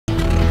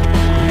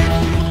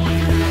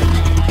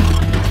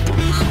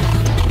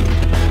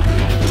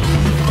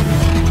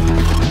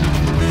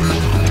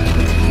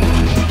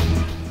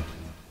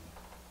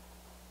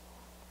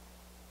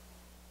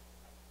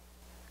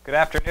Good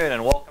afternoon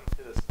and welcome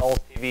to the Stahls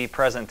TV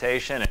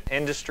presentation,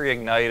 Industry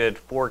Ignited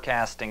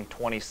Forecasting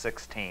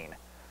 2016.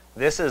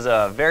 This is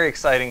a very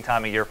exciting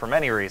time of year for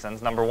many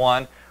reasons. Number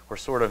one, we're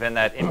sort of in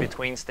that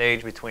in-between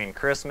stage between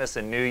Christmas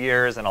and New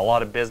Year's, and a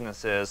lot of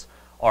businesses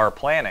are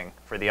planning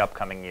for the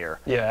upcoming year.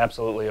 Yeah,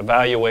 absolutely.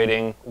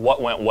 Evaluating what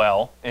went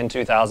well in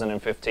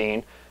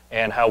 2015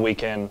 and how we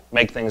can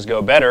make things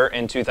go better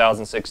in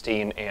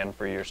 2016 and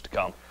for years to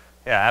come.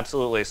 Yeah,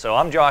 absolutely. So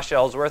I'm Josh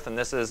Ellsworth, and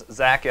this is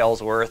Zach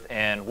Ellsworth,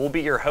 and we'll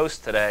be your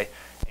host today.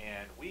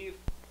 And we've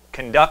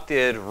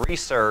conducted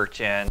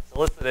research and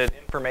solicited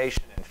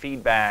information and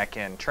feedback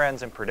and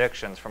trends and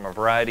predictions from a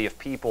variety of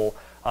people,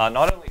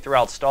 not only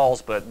throughout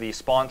Stahls, but the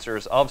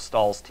sponsors of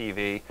Stahls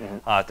TV,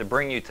 to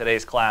bring you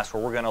today's class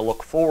where we're going to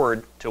look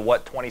forward to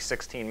what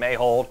 2016 may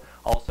hold,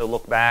 also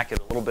look back at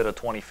a little bit of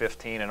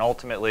 2015, and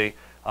ultimately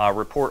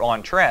report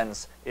on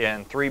trends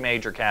in three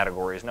major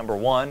categories. Number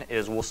one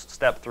is we'll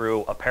step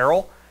through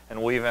apparel,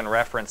 and we'll even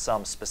reference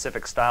some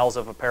specific styles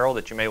of apparel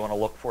that you may want to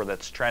look for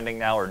that's trending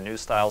now, or new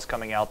styles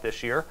coming out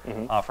this year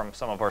from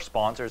some of our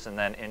sponsors. And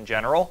then in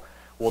general,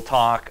 we'll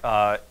talk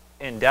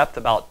in depth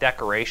about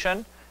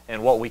decoration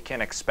and what we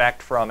can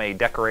expect from a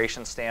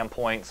decoration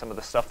standpoint, some of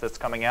the stuff that's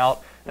coming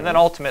out. And then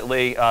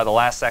ultimately, the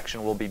last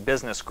section will be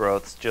business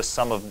growth, just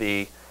some of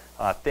the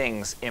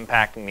things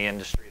impacting the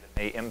industry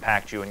that may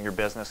impact you and your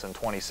business in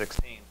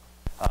 2016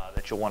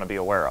 that you'll want to be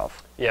aware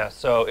of. Yeah,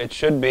 so it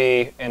should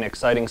be an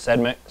exciting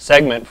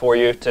segment for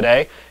you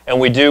today, and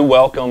we do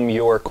welcome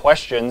your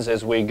questions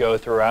as we go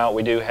throughout.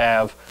 We do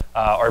have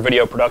our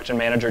video production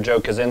manager, Joe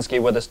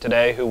Kaczynski, with us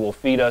today, who will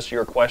feed us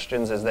your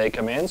questions as they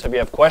come in. So if you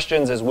have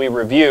questions as we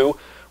review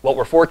what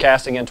we're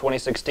forecasting in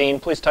 2016,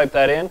 please type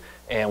that in,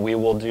 and we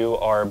will do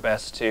our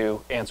best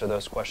to answer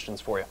those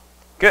questions for you.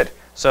 Good.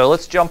 So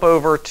let's jump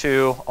over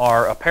to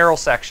our apparel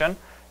section,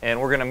 and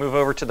we're going to move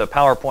over to the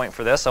PowerPoint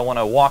for this. I want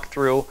to walk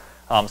through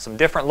some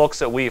different looks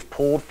that we've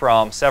pulled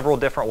from several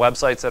different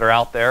websites that are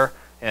out there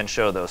and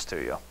show those to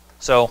you.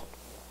 So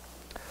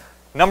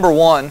number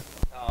one,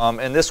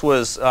 and this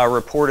was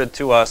reported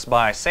to us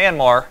by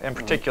Sanmar, in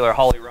particular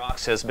Holly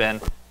Rocks has been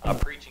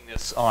preaching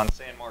this on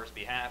Sanmar's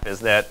behalf,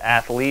 is that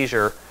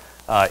athleisure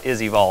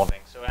is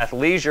evolving. So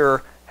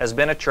athleisure has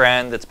been a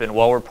trend that's been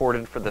well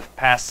reported for the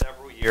past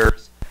several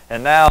years,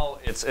 and now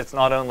it's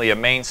not only a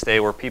mainstay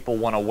where people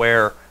want to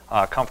wear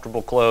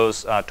comfortable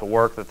clothes to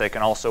work that they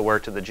can also wear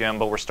to the gym,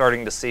 but we're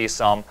starting to see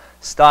some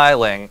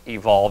styling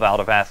evolve out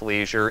of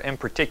athleisure. In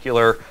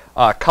particular,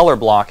 color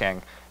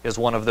blocking is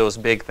one of those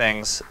big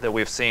things that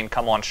we've seen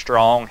come on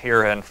strong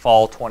here in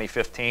fall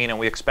 2015, and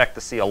we expect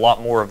to see a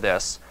lot more of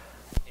this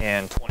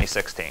in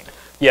 2016.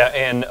 Yeah,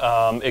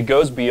 and it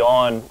goes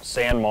beyond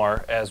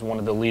Sanmar as one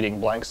of the leading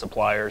blank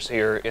suppliers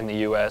here in the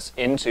U.S.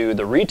 into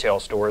the retail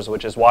stores,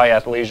 which is why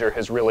athleisure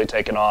has really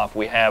taken off.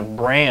 We have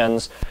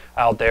brands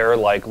out there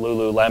like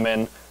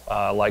Lululemon,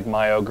 like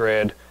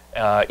MyoGrid,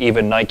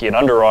 even Nike and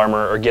Under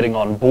Armour are getting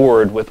on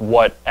board with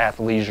what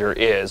athleisure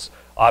is.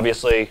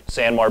 Obviously,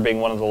 Sanmar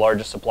being one of the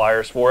largest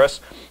suppliers for us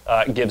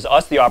gives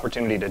us the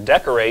opportunity to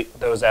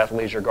decorate those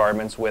athleisure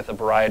garments with a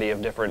variety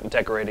of different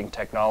decorating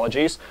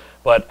technologies.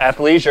 But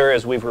athleisure,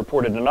 as we've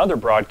reported in other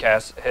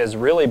broadcasts, has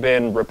really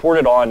been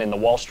reported on in the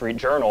Wall Street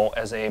Journal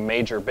as a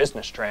major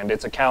business trend.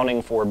 It's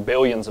accounting for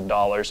billions of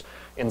dollars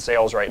in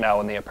sales right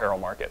now in the apparel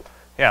market.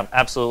 Yeah,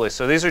 absolutely.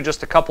 So these are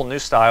just a couple new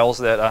styles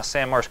that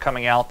Sanmar's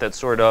coming out that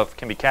sort of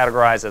can be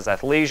categorized as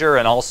athleisure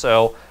and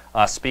also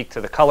speak to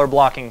the color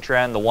blocking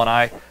trend. The one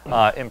I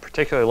in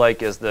particular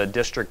like is the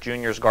District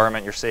Juniors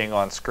garment you're seeing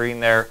on screen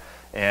there,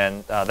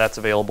 and that's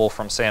available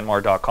from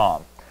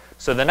sanmar.com.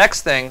 So the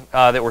next thing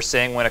that we're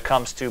seeing when it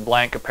comes to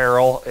blank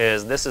apparel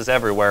is, this is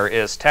everywhere,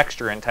 is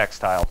texture in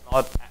textiles.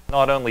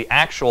 Not only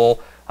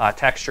actual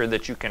texture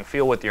that you can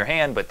feel with your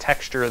hand, but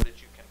texture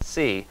that you can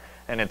see.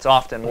 And it's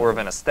often more of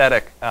an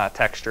aesthetic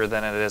texture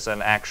than it is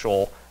an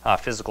actual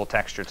physical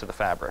texture to the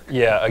fabric.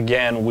 Yeah,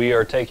 again, we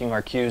are taking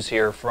our cues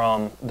here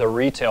from the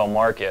retail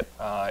market.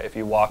 If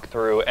you walk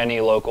through any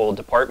local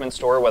department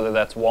store, whether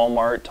that's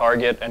Walmart,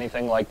 Target,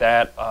 anything like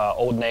that,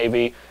 Old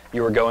Navy,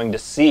 you are going to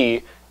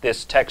see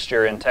this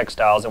texture in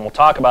textiles, and we'll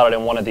talk about it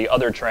in one of the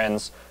other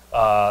trends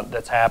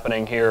that's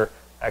happening here.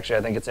 Actually,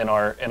 I think it's in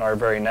our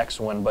very next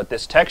one, but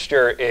this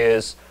texture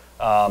is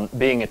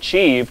being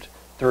achieved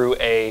through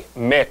a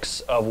mix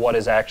of what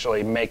is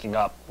actually making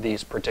up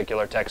these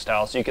particular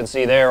textiles. So you can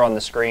see there on the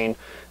screen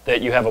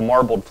that you have a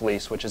marbled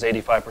fleece, which is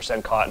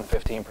 85% cotton,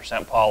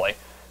 15% poly.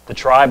 The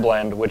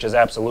tri-blend, which is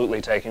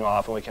absolutely taking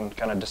off, and we can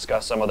kind of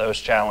discuss some of those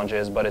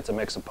challenges, but it's a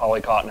mix of poly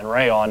cotton and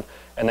rayon.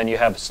 And then you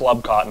have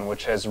slub cotton,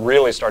 which has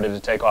really started to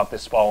take off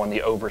this fall in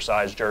the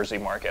oversized jersey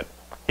market.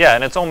 Yeah,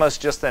 and it's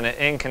almost just an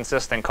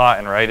inconsistent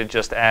cotton, right? It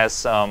just adds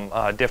some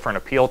different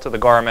appeal to the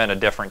garment, a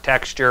different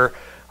texture.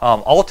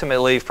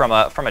 Ultimately, from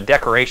a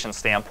decoration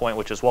standpoint,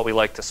 which is what we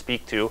like to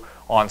speak to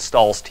on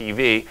Stahls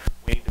TV,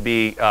 we need to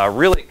be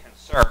really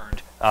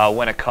concerned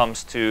when it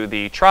comes to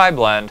the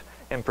tri-blend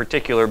in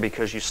particular,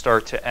 because you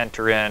start to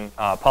enter in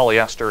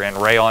polyester and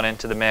rayon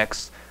into the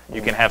mix.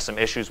 You can have some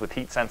issues with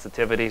heat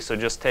sensitivity, so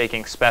just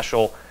taking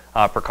special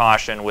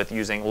precaution with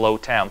using low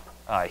temp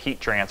heat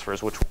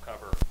transfers, which we'll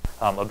cover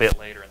a bit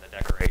later in the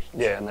decoration.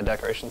 Yeah, in the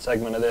decoration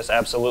segment of this,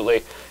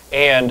 absolutely.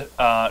 And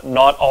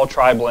not all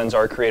tri-blends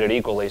are created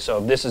equally. So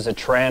if this is a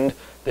trend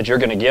that you're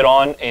going to get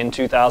on in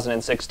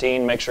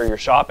 2016, make sure you're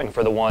shopping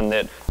for the one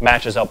that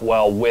matches up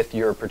well with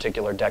your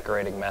particular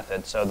decorating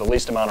method. So the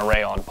least amount of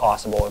rayon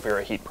possible if you're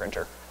a heat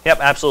printer. Yep,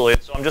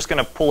 absolutely. So I'm just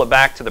going to pull it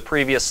back to the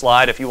previous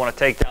slide. If you want to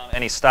take down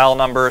any style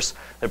numbers,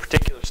 the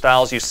particular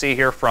styles you see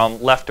here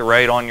from left to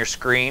right on your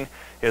screen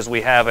is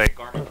we have a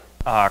garment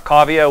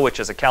Cavio,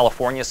 which is a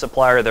California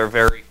supplier. They're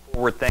very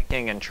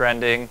forward-thinking and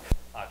trendy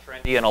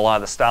in a lot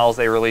of the styles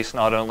they release,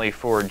 not only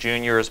for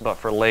juniors but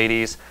for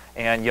ladies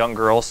and young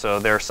girls. So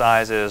their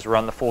sizes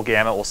run the full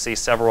gamut. We'll see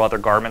several other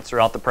garments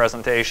throughout the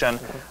presentation.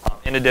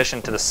 In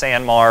addition to the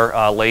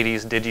Sanmar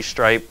ladies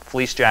digi-stripe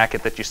fleece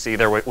jacket that you see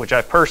there, which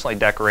I personally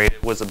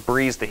decorated, was a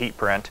breeze to heat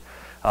print.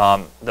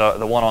 The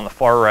one on the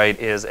far right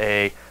is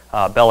a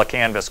Bella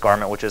Canvas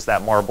garment, which is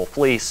that marble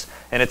fleece.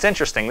 And it's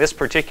interesting, this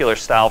particular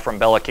style from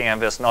Bella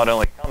Canvas not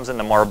only comes in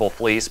the marble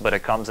fleece, but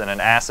it comes in an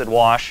acid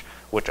wash,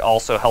 which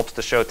also helps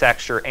to show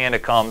texture, and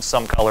it comes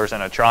some colors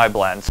in a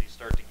tri-blend. So you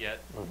start to get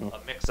a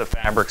mix of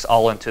fabrics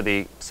all into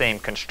the same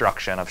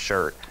construction of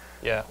shirt.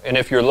 Yeah, and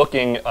if you're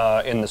looking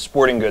in the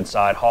sporting goods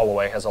side,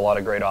 Holloway has a lot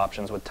of great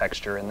options with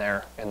texture in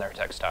their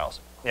textiles.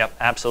 Yep,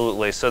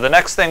 absolutely. So the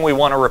next thing we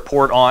want to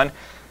report on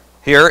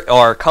here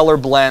are color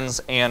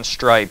blends and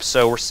stripes.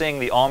 So we're seeing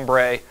the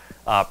ombre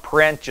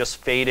print just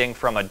fading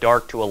from a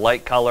dark to a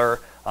light color,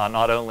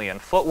 not only in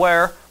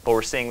footwear, but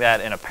we're seeing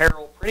that in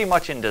apparel, pretty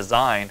much in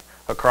design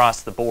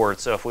across the board.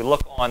 So if we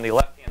look on the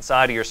left-hand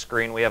side of your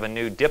screen, we have a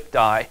new dip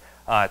dye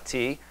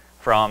tee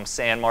from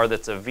Sanmar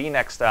that's a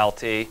V-neck style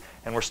tee,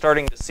 and we're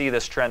starting to see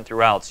this trend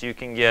throughout. So you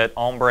can get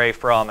ombre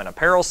from an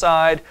apparel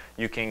side,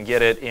 you can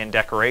get it in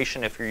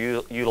decoration if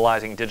you're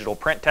utilizing digital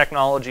print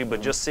technology,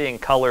 but just seeing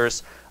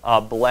colors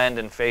blend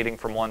and fading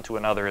from one to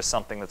another is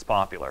something that's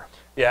popular.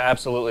 Yeah,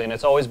 absolutely, and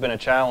it's always been a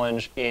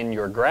challenge in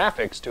your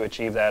graphics to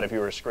achieve that if you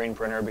were a screen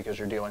printer because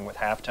you're dealing with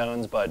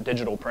halftones, but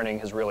digital printing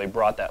has really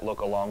brought that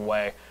look a long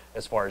way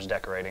as far as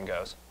decorating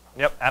goes.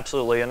 Yep,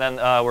 absolutely. And then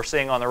we're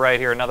seeing on the right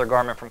here another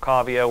garment from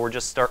Cavio. We're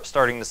just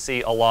starting to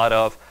see a lot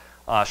of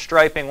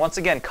striping. Once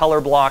again,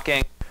 color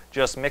blocking,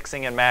 just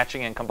mixing and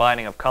matching and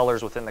combining of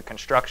colors within the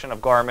construction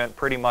of garment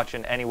pretty much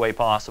in any way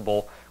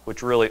possible,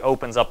 which really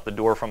opens up the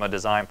door from a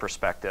design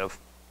perspective.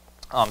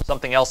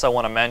 Something else I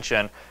want to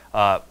mention,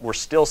 we're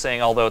still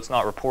seeing, although it's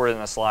not reported in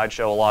the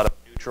slideshow, a lot of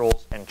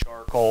neutrals and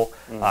charcoal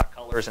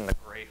colors in the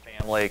gray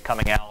family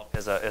coming out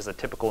as a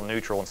typical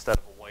neutral instead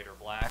of a white or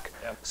black.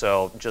 Yep.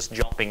 So just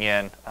jumping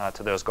in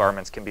to those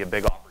garments can be a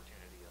big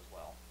opportunity as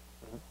well.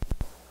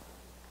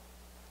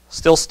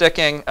 Still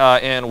sticking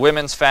in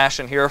women's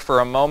fashion here for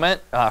a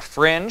moment,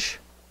 fringe.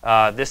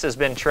 This has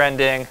been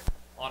trending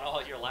on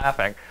all, you're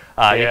laughing.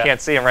 You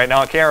can't see him right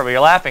now on camera, but you're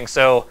laughing.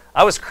 So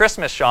I was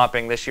Christmas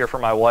shopping this year for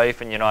my wife,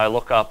 and I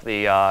look up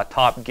the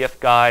top gift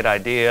guide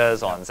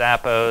ideas on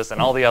Zappos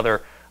and all the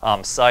other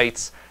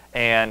sites,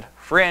 and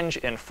fringe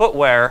in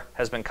footwear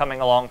has been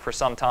coming along for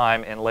some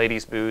time in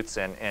ladies' boots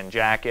and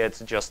jackets,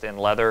 just in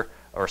leather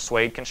or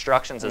suede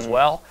constructions as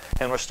well.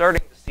 And we're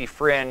starting to see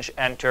fringe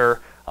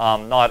enter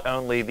not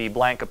only the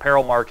blank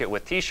apparel market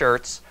with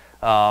t-shirts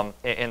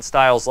in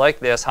styles like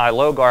this,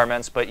 high-low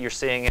garments, but you're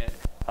seeing it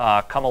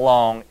come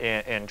along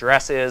in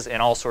dresses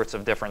and all sorts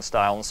of different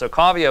styles. And so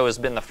Cavio has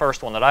been the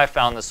first one that I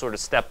found that sort of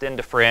stepped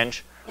into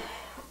fringe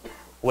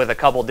with a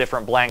couple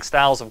different blank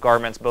styles of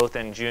garments, both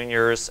in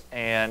juniors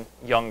and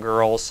young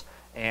girls.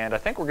 And I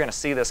think we're going to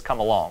see this come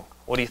along.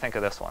 What do you think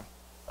of this one?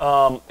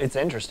 It's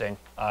interesting.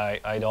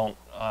 I don't.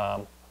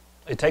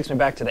 It takes me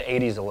back to the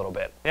 80s a little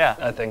bit. Yeah.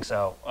 I think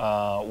so,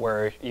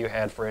 where you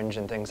had fringe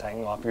and things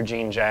hanging off your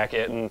jean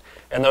jacket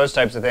and those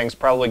types of things,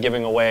 probably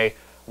giving away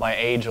my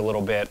age a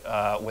little bit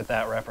with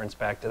that reference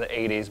back to the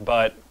 80s,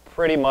 but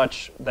pretty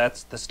much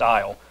that's the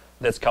style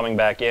that's coming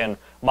back in.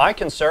 My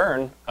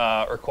concern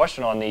or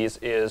question on these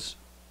is,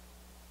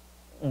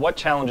 what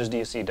challenges do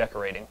you see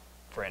decorating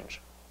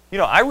fringe?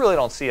 I really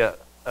don't see a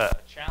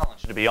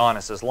challenge, to be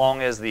honest, as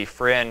long as the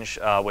fringe,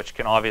 which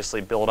can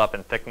obviously build up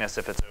in thickness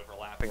if it's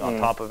overlapping on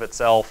top of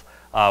itself,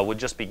 would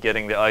just be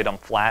getting the item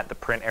flat, the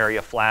print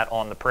area flat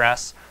on the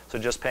press. So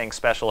just paying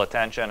special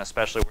attention,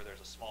 especially where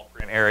there's a small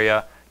print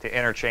area, to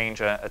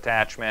interchange an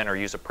attachment or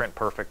use a print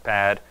perfect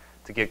pad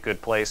to get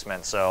good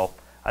placement. So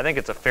I think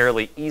it's a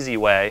fairly easy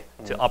way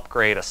to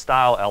upgrade a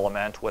style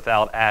element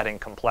without adding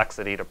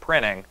complexity to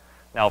printing.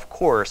 Now, of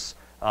course,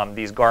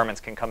 these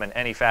garments can come in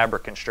any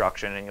fabric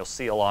construction, and you'll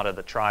see a lot of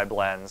the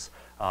tri-blends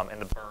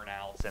and the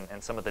burnouts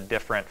and some of the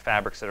different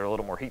fabrics that are a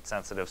little more heat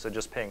sensitive, so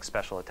just paying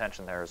special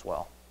attention there as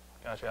well.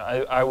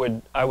 Gotcha.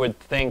 I would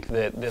think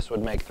that this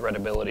would make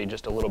threadability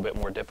just a little bit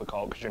more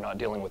difficult because you're not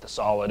dealing with a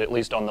solid, at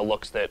least on the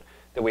looks that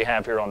we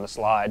have here on the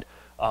slide.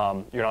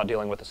 You're not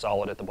dealing with a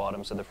solid at the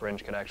bottom, so the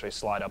fringe could actually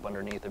slide up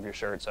underneath of your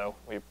shirt, so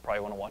we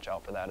probably want to watch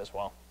out for that as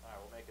well. All right,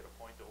 we'll make it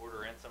a point to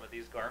order in some of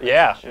these garments.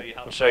 Yeah,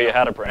 and show you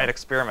how to print. And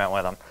experiment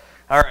with them.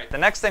 All right, the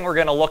next thing we're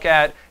going to look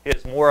at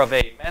is more of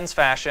a men's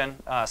fashion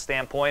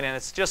standpoint, and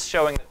it's just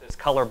showing that this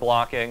color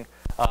blocking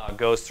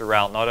goes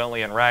throughout, not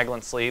only in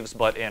raglan sleeves,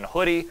 but in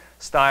hoodie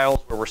styles,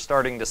 where we're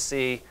starting to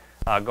see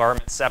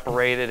garments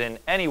separated in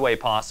any way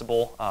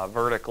possible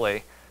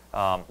vertically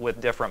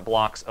with different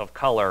blocks of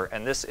color.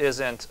 And this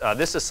isn't,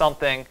 this is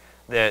something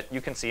that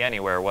you can see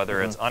anywhere,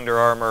 whether it's Under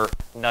Armour,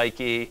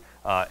 Nike,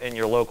 in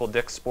your local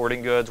Dick's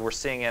Sporting Goods. We're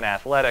seeing in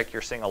athletic,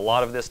 you're seeing a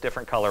lot of this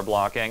different color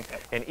blocking.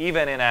 And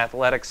even in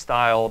athletic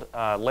styled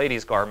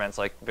ladies garments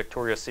like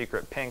Victoria's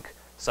Secret pink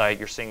site,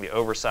 you're seeing the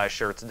oversized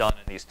shirts done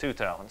in these two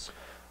tones.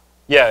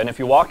 Yeah, and if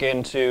you walk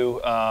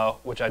into,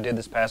 which I did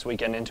this past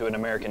weekend, into an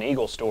American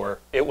Eagle store,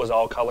 it was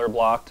all color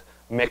blocked,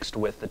 mixed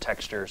with the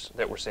textures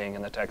that we're seeing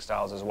in the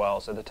textiles as well.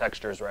 So the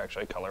textures were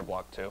actually color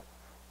blocked too.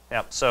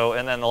 Yep. So,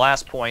 and then the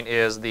last point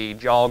is the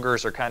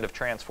joggers are kind of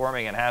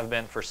transforming and have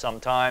been for some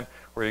time,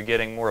 where you're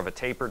getting more of a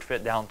tapered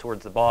fit down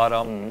towards the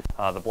bottom.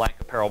 The blank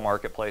apparel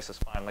marketplace is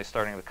finally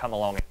starting to come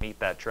along and meet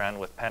that trend,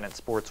 with Pennant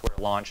Sportswear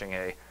launching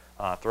a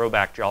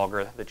throwback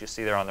jogger that you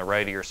see there on the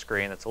right of your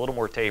screen that's a little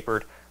more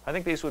tapered. I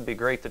think these would be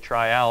great to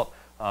try out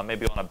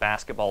maybe on a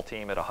basketball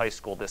team at a high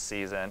school this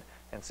season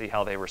and see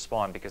how they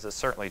respond, because it's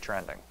certainly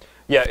trending.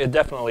 Yeah, it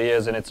definitely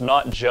is, and it's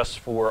not just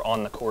for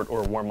on the court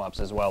or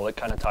warm-ups as well. It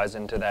kind of ties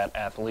into that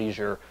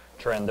athleisure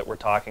trend that we're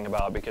talking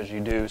about, because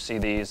you do see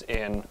these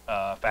in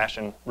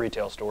fashion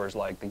retail stores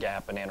like the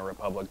Gap, Banana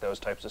Republic. Those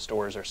types of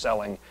stores are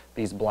selling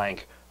these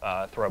blank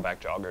throwback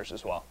joggers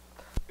as well.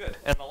 Good.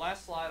 And the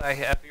last slide I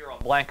have here on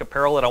blank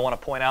apparel that I want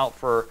to point out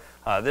for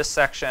this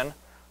section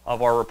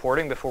of our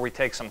reporting before we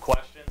take some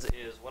questions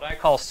is what I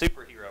call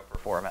superhero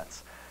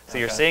performance. So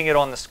you're seeing it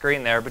on the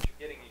screen there, but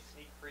you're getting a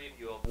sneak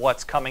preview of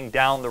what's coming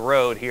down the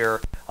road here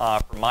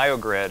for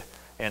MyoGrid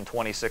in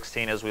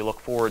 2016 as we look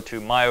forward to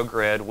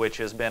MyoGrid, which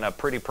has been a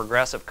pretty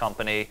progressive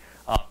company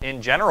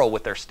in general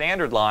with their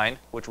standard line,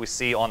 which we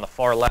see on the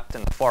far left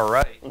and the far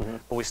right.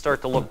 But we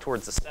start to look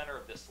towards the center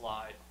of this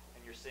slide,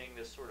 and you're seeing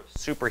this sort of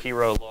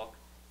superhero look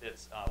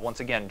that's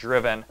once again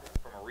driven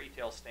from a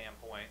retail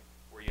standpoint,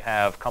 where you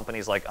have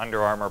companies like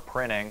Under Armour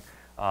printing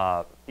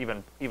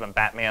even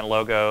Batman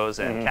logos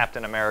and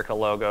Captain America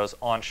logos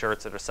on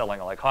shirts that are selling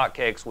like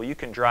hotcakes. Well, you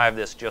can drive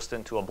this just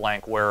into a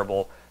blank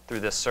wearable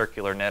through this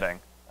circular knitting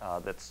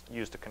that's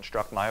used to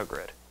construct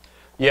MyoGrid.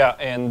 Yeah,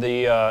 and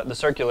the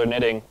circular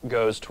knitting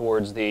goes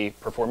towards the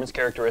performance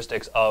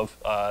characteristics of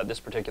this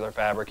particular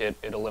fabric. It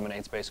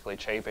eliminates basically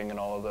chafing in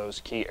all of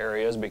those key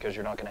areas, because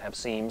you're not going to have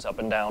seams up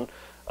and down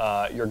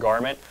your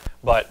garment.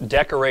 But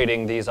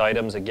decorating these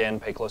items, again,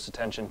 pay close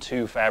attention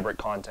to fabric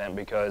content,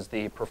 because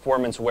the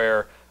performance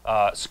wear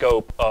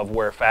scope of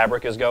where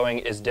fabric is going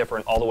is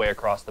different all the way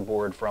across the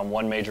board from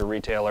one major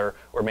retailer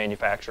or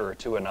manufacturer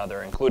to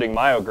another, including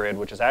MyoGrid,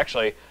 which is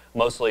actually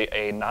mostly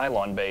a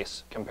nylon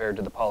base compared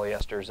to the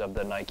polyesters of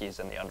the Nikes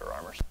and the Under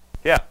Armours.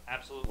 Yeah,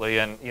 absolutely.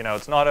 And you know,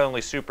 it's not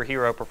only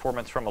superhero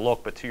performance from a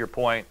look, but to your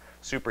point,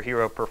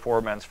 superhero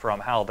performance from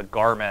how the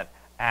garment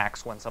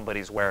acts when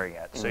somebody's wearing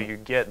it. So you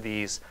get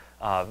these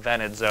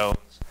vented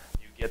zones,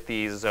 you get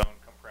these zone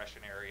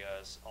compression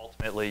areas.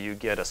 Ultimately, you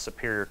get a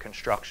superior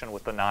construction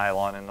with the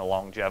nylon and the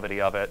longevity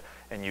of it,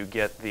 and you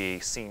get the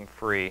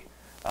seam-free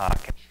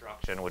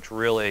construction, which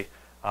really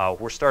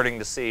we're starting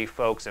to see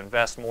folks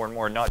invest more and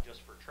more, not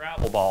just for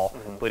travel ball,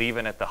 but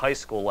even at the high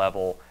school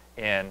level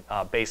in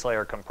base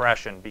layer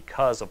compression,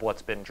 because of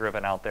what's been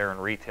driven out there in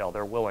retail.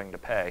 They're willing to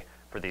pay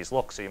for these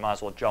looks, so you might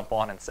as well jump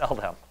on and sell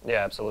them.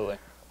 Yeah, absolutely.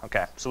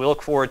 Okay, so we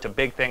look forward to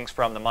big things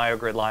from the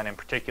MyoGrid line in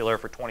particular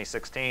for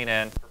 2016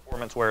 and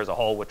performance wear as a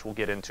whole, which we'll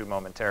get into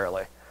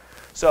momentarily.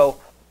 So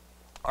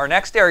our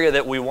next area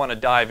that we want to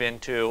dive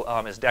into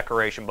is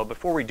decoration. But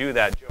before we do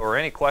that, Joe, are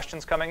any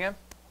questions coming in?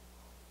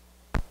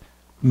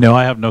 No,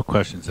 I have no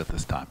questions at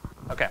this time.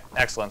 Okay,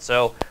 excellent.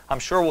 So I'm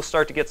sure we'll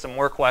start to get some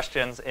more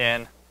questions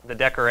in the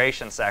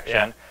decoration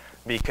section,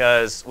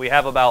 because we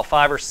have about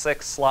 5 or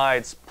 6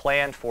 slides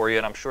planned for you,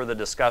 and I'm sure the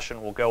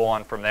discussion will go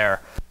on from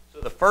there. So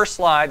the first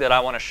slide that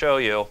I want to show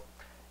you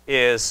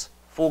is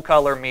full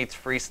color meets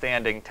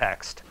freestanding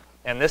text.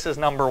 And this is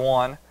number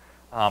 1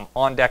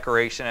 on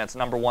decoration, and it's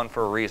number 1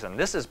 for a reason.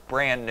 This is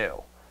brand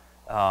new.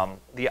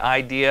 The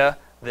idea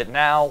that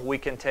now we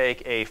can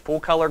take a full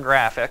color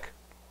graphic,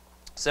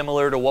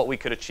 similar to what we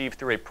could achieve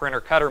through a printer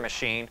cutter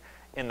machine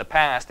in the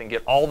past, and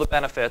get all the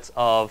benefits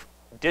of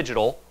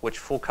digital, which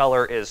full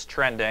color is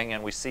trending,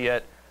 and we see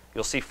it,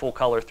 you'll see full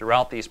color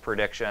throughout these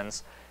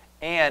predictions.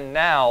 And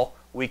now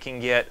we can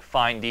get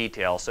fine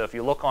detail. So if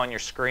you look on your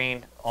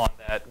screen on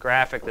that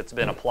graphic that's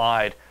been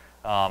applied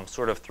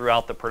sort of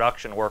throughout the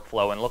production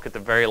workflow, and look at the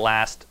very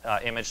last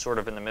image sort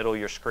of in the middle of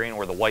your screen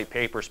where the white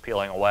paper's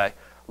peeling away,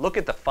 look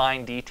at the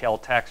fine detail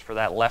text for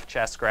that left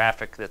chest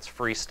graphic that's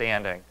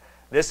freestanding.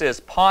 This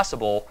is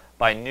possible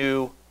by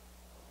new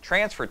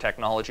transfer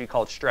technology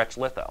called stretch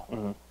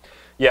litho.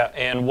 Yeah,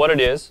 and what it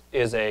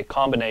is a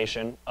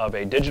combination of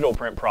a digital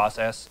print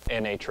process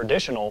and a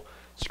traditional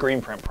screen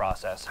print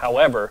process.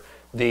 However,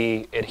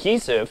 the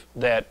adhesive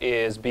that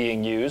is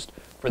being used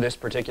for this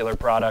particular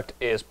product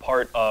is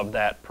part of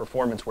that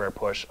performance wear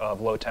push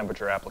of low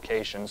temperature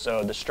application.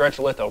 So the stretch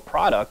litho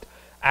product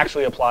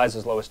actually applies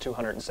as low as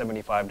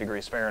 275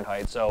 degrees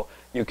Fahrenheit, so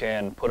you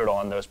can put it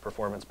on those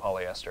performance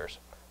polyesters.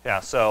 Yeah,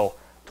 so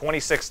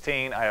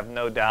 2016, I have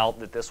no doubt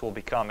that this will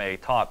become a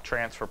top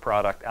transfer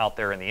product out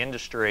there in the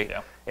industry.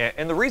 Yeah.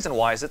 And the reason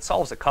why is it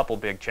solves a couple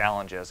big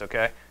challenges,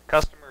 okay?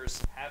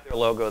 Customers have their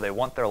logo, they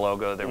want their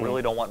logo, they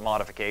really don't want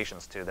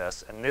modifications to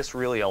this, and this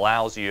really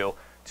allows you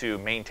to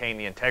maintain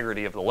the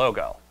integrity of the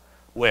logo,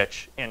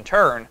 which in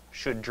turn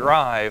should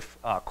drive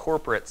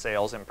corporate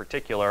sales in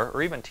particular,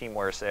 or even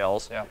teamwear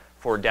sales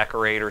for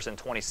decorators in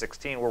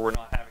 2016, where we're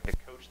not having to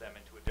coach them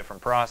into a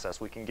different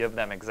process. We can give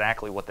them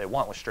exactly what they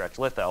want with stretch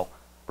litho,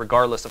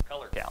 regardless of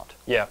color count.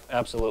 Yeah,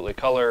 absolutely.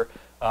 Color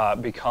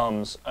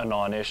becomes a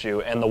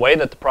non-issue. And the way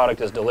that the product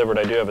is delivered,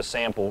 I do have a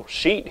sample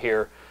sheet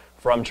here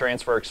from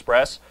Transfer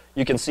Express.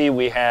 You can see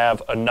we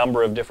have a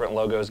number of different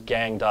logos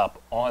ganged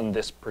up on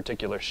this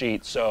particular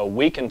sheet. So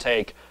we can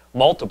take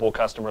multiple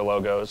customer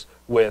logos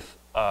with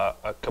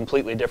a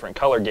completely different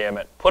color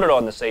gamut, put it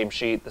on the same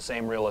sheet, the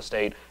same real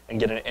estate, and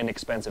get an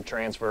inexpensive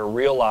transfer,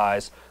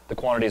 realize the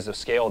quantities of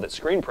scale that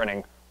screen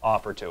printing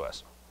offer to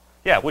us.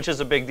 Yeah, which is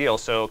a big deal.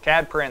 So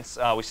CAD prints,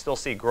 we still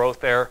see growth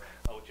there,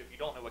 which if you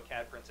don't know what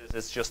CAD prints is,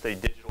 it's just a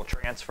digital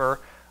transfer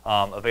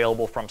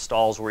available from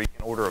Stahls where you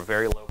can order a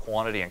very low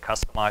quantity and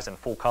customize in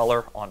full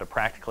color onto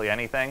practically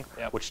anything,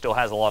 which still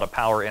has a lot of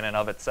power in and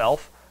of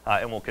itself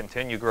and will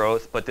continue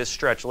growth. But this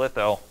stretch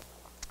litho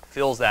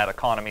fills that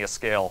economy of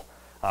scale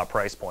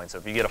price point. So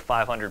if you get a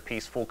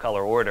 500-piece full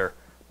color order,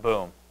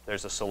 boom,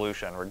 there's a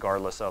solution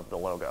regardless of the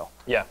logo.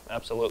 Yeah,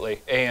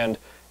 absolutely. And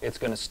it's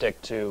going to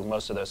stick to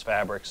most of those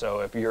fabrics.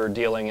 So if you're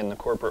dealing in the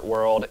corporate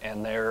world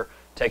and they're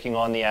taking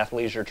on the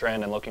athleisure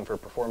trend and looking for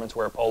performance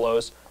wear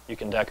polos, you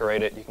can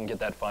decorate it, you can get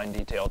that fine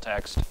detail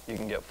text, you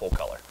can get full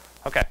color.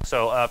 Okay,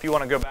 so if you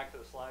want to go back to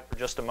the slide for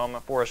just a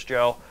moment for us,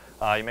 Joe,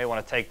 you may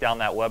want to take down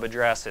that web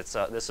address.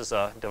 This is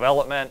a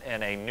development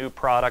and a new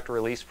product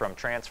released from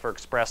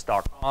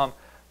transferexpress.com.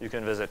 You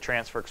can visit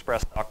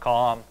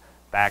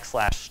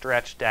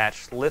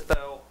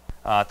transferexpress.com/stretch-litho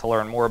to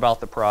learn more about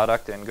the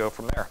product and go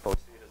from there. But we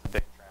see it as a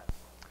big trend.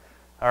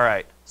 All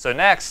right, so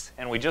next,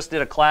 and we just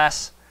did a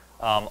class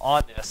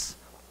on this,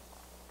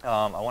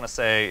 I want to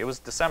say it was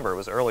December, it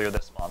was earlier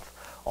this month,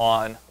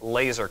 on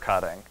laser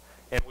cutting.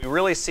 And we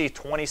really see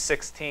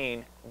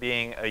 2016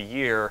 being a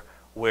year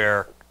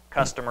where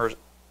customers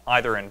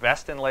either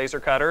invest in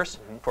laser cutters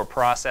for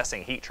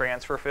processing heat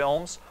transfer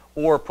films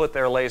or put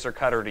their laser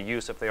cutter to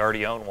use if they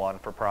already own one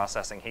for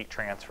processing heat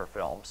transfer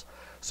films.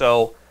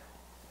 So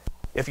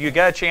if you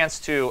get a chance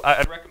to,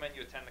 I'd recommend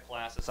you attend the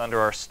class. It's under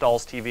our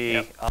Stahls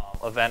TV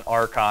event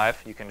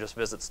archive. You can just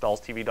visit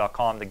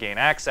stahlstv.com to gain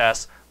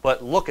access.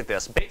 But look at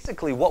this.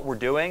 Basically what we're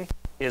doing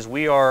is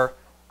we are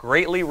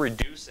greatly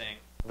reducing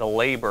the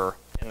labor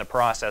in the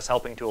process,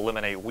 helping to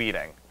eliminate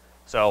weeding.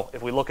 So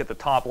if we look at the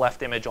top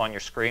left image on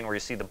your screen where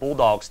you see the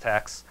Bulldogs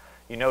text,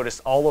 you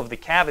notice all of the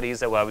cavities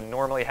that I would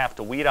normally have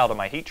to weed out of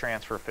my heat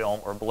transfer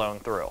film are blown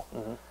through.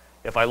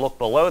 If I look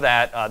below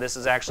that, this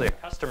is actually a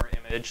customer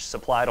image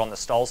supplied on the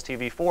Stahls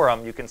TV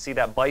forum. You can see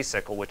that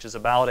bicycle, which is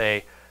about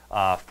a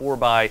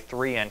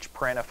 4x3 inch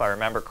print, if I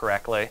remember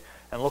correctly.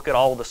 And look at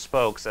all the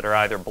spokes that are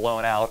either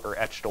blown out or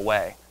etched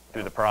away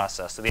through the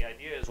process. So the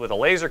idea is with a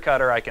laser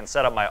cutter, I can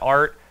set up my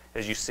art,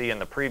 as you see in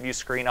the preview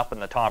screen up in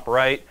the top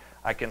right.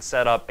 I can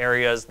set up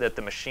areas that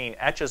the machine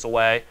etches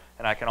away,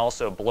 and I can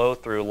also blow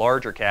through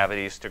larger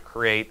cavities to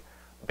create,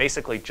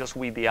 basically just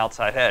weed the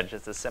outside edge.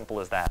 It's as simple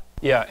as that.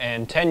 Yeah,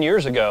 and 10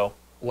 years ago,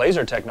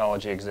 laser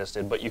technology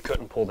existed, but you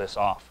couldn't pull this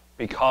off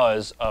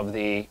because of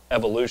the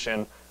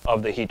evolution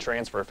of the heat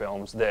transfer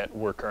films that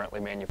we're currently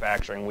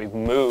manufacturing. We've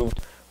moved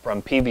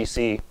from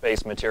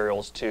PVC-based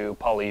materials to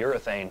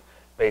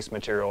polyurethane-based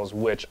materials,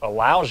 which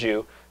allows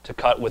you to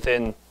cut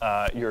within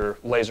your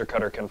laser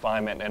cutter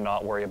confinement and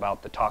not worry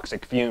about the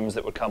toxic fumes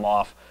that would come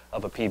off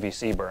of a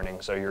PVC burning.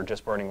 So you're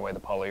just burning away the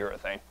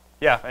polyurethane.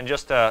 Yeah, and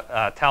just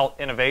to tout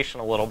innovation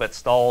a little bit,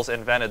 Stahls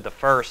invented the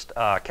first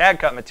CAD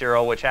cut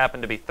material, which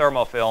happened to be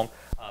thermofilm,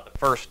 the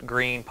first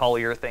green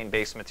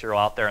polyurethane-based material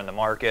out there in the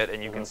market,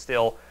 and you can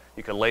still,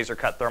 you could laser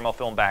cut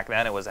thermofilm back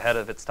then. It was ahead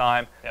of its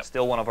time.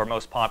 Still one of our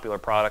most popular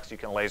products you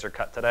can laser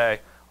cut today,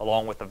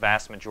 along with the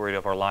vast majority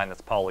of our line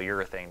that's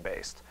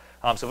polyurethane-based.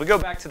 So if we go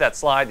back to that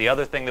slide, the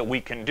other thing that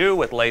we can do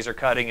with laser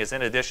cutting is,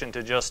 in addition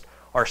to just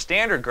our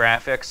standard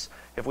graphics,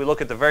 if we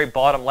look at the very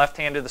bottom left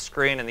hand of the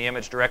screen and the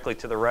image directly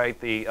to the right,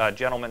 the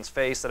gentleman's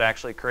face that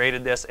actually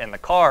created this in the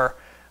car,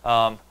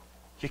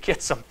 you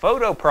get some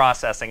photo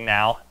processing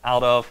now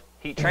out of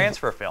heat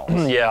transfer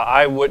films. Yeah,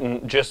 I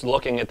wouldn't, just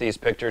looking at these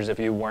pictures, if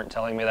you weren't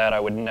telling me that, I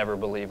would never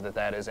believe that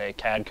that is a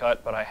CAD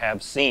cut, but I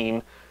have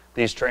seen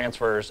these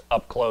transfers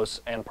up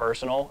close and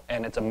personal,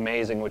 and it's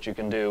amazing what you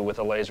can do with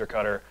a laser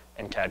cutter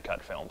and CAD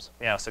cut films.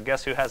 Yeah, so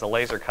guess who has a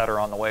laser cutter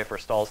on the way for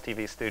Stahls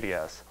TV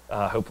Studios?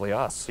 Hopefully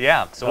us.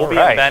 Yeah, so we'll be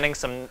inventing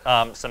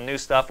some new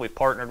stuff. We've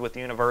partnered with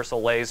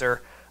Universal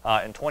Laser.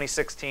 And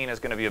 2016 is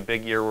going to be a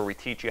big year where we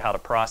teach you how to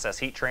process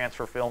heat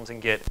transfer films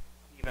and get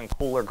even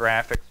cooler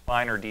graphics,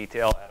 finer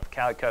detail out of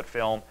CAD cut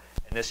film,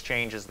 and this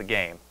changes the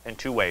game in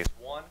two ways.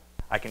 One,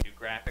 I can do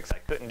graphics I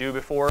couldn't do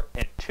before,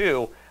 and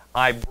two,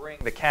 I bring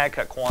the CAD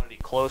cut quantity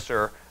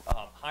closer,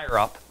 higher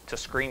up to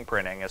screen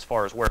printing as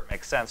far as where it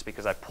makes sense,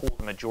 because I pulled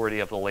the majority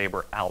of the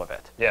labor out of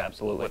it. Yeah,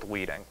 absolutely. With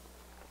weeding.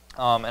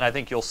 And I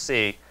think you'll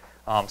see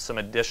some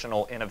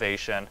additional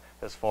innovation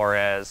as far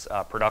as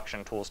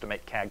production tools to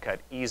make CAD cut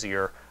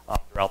easier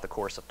throughout the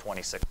course of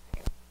 2016.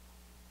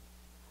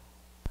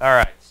 All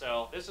right,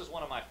 so this is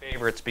one of my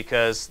favorites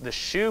because the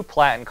shoe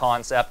platen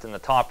concept in the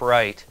top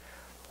right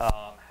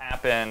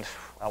happened,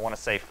 I want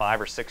to say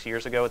 5 or 6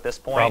 years ago at this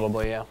point.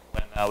 Probably, yeah.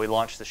 When we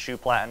launched the shoe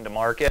platen to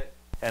market.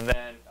 And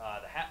then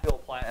the hat bill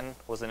platen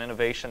was an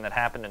innovation that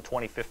happened in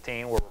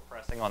 2015 where we're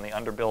pressing on the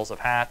underbills of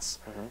hats.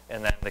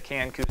 And then the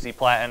can koozie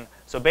platen.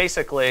 So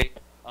basically,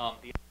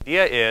 the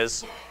idea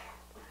is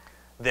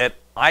that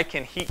I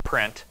can heat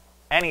print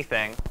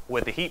anything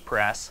with the heat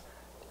press.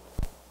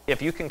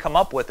 If you can come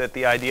up with it,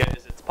 the idea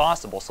is it's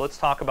possible. So let's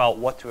talk about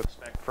what to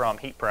expect from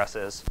heat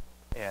presses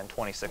in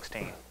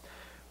 2016.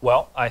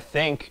 Well, I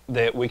think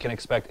that we can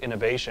expect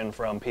innovation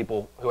from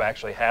people who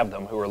actually have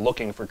them, who are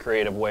looking for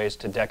creative ways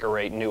to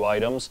decorate new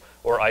items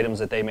or items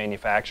that they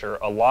manufacture.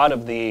 A lot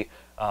of the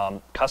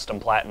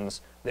custom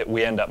platens that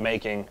we end up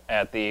making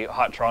at the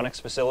Hottronics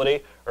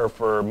facility are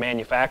for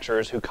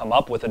manufacturers who come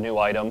up with a new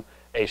item,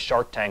 a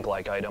Shark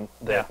Tank-like item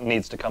that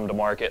needs to come to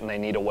market, and they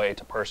need a way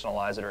to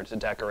personalize it or to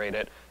decorate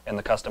it, and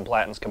the custom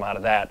platens come out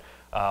of that.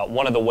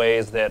 One of the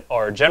ways that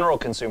our general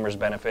consumers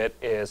benefit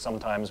is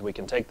sometimes we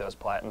can take those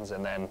platens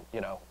and then,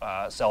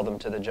 sell them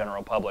to the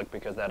general public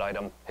because that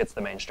item hits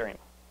the mainstream.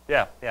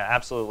 Yeah,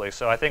 absolutely.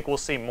 So I think we'll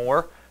see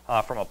more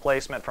from a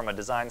placement, from a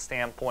design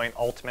standpoint.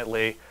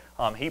 Ultimately,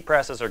 heat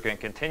presses are going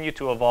to continue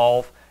to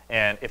evolve,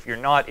 and if you're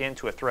not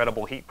into a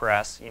threadable heat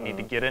press, you need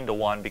to get into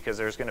one because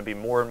there's going to be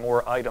more and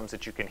more items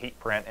that you can heat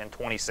print in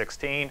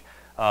 2016,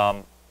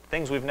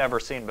 things we've never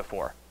seen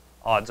before,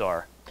 odds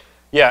are.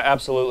 Yeah,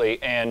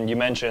 absolutely. And you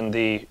mentioned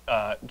the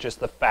just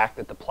the fact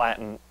that the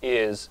platen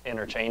is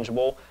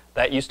interchangeable.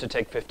 That used to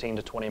take 15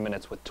 to 20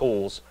 minutes with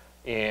tools.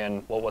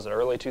 In, what was it,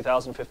 early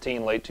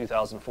 2015, late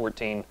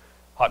 2014,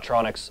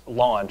 Hottronics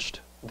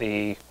launched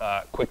the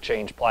quick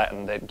change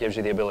platen that gives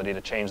you the ability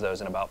to change those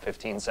in about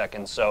 15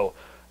 seconds. So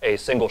a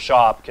single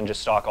shop can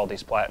just stock all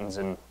these platens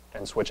and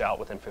switch out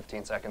within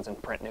 15 seconds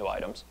and print new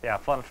items. Yeah,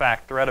 fun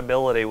fact,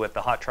 threadability with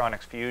the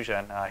Hottronics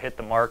Fusion hit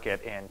the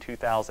market in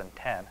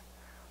 2010.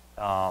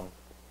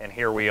 And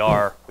here we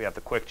are, we have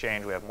the quick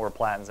change, we have more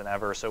platens than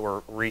ever, so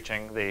we're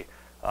reaching the,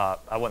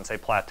 I wouldn't say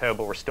plateau,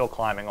 but we're still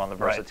climbing on the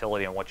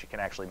versatility and what you can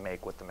actually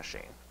make with the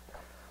machine.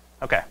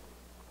 Okay,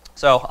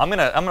 so I'm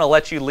gonna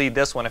let you lead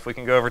this one if we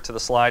can go over to the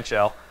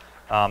slideshow.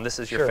 This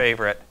is your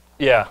favorite.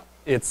 Yeah,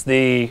 it's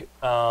the,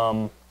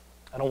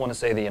 I don't want to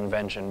say the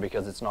invention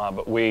because it's not,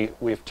 but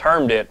we've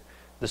termed it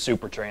the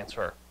super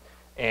transfer.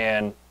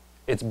 And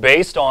it's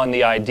based on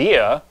the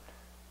idea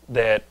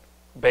that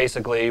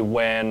basically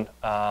when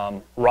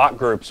rock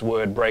groups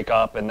would break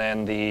up and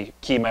then the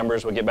key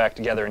members would get back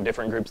together in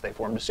different groups, they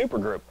formed a super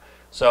group.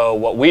 So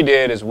what we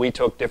did is we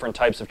took different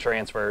types of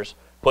transfers,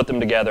 put them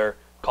together,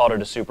 called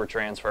it a super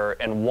transfer,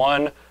 and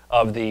one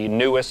of the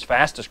newest,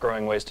 fastest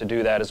growing ways to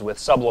do that is with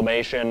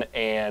sublimation,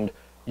 and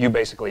you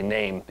basically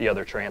name the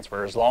other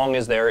transfer. As long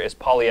as there is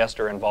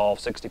polyester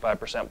involved,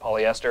 65%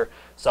 polyester,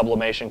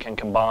 sublimation can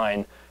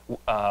combine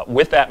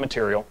with that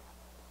material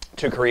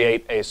to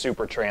create a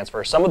super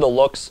transfer. Some of the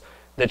looks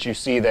that you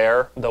see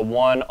there, the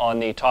one on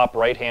the top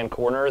right-hand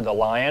corner, the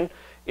lion,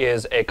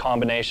 is a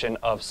combination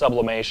of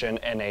sublimation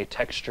and a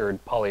textured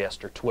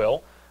polyester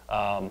twill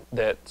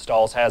that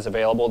Stahls has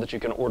available that you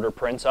can order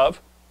prints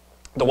of.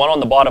 The one on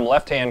the bottom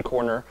left-hand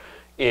corner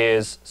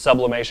is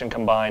sublimation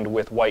combined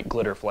with white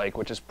glitter flake,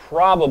 which is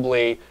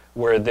probably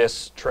where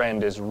this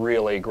trend is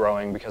really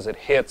growing because it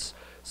hits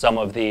some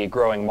of the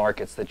growing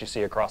markets that you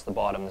see across the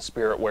bottom, the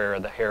spirit wear,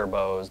 the hair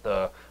bows,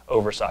 the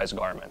oversized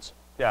garments.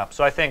 Yeah,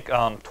 so I think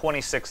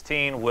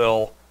 2016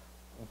 will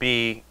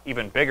be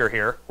even bigger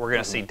here. We're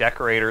going to see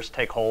decorators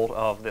take hold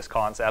of this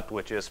concept,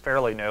 which is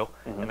fairly new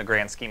in the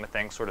grand scheme of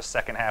things, sort of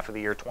second half of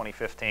the year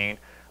 2015.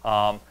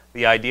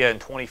 The idea in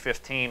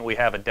 2015, we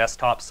have a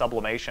desktop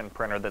sublimation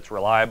printer that's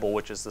reliable,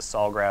 which is the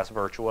Sawgrass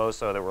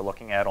Virtuoso that we're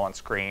looking at on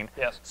screen.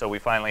 Yes. So we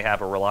finally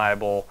have a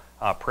reliable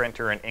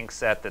printer and ink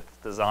set that's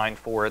designed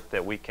for it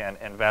that we can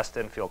invest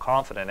in, feel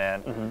confident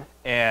in.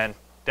 And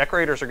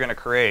decorators are going to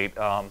create,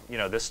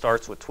 this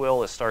starts with twill,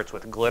 this starts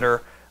with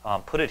glitter,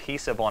 put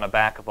adhesive on the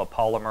back of a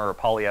polymer or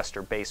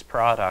polyester-based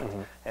product,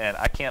 and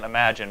I can't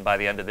imagine by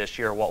the end of this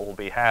year what we'll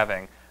be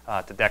having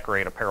to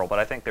decorate apparel. But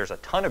I think there's a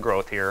ton of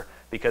growth here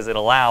because it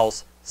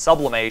allows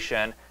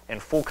sublimation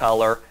and full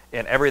color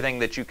and everything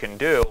that you can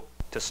do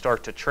to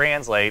start to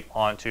translate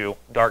onto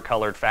dark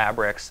colored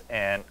fabrics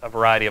and a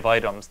variety of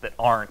items that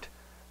aren't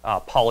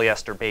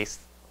polyester-based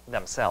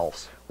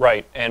themselves.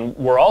 Right, and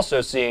we're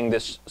also seeing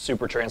this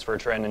super transfer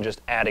trend and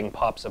just adding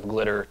pops of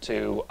glitter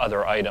to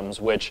other items,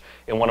 which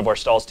in one of our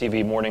Stahls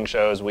TV morning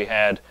shows we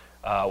had,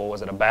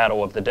 a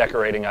battle of the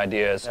decorating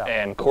ideas,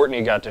 and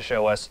Courtney got to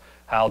show us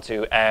how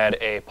to add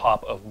a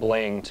pop of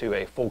bling to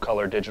a full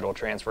color digital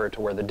transfer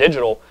to where the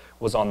digital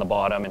was on the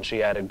bottom, and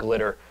she added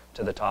glitter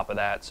to the top of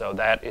that. So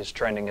that is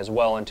trending as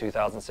well in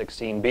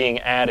 2016, being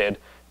added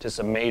to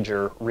some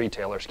major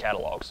retailers'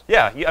 catalogs.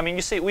 Yeah, I mean,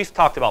 you see, we've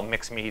talked about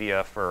mixed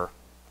media for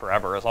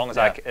forever, as long as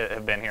I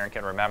have been here and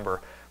can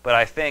remember. But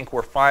I think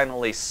we're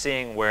finally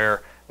seeing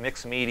where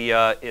mixed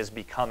media is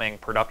becoming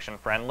production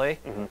friendly,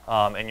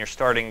 and you're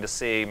starting to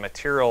see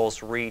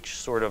materials reach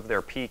sort of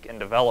their peak in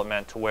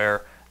development to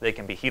where they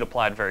can be heat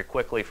applied very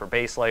quickly for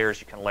base layers.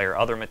 You can layer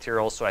other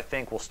materials. So I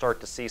think we'll start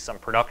to see some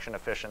production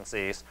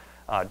efficiencies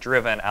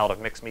driven out of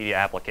mixed media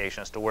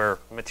applications to where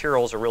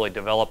materials are really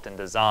developed and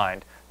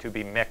designed to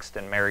be mixed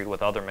and married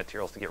with other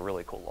materials to get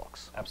really cool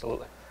looks.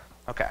 Absolutely.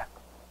 Okay.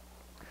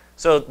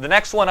 So the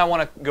next one I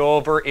want to go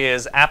over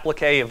is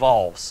applique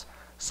evolves.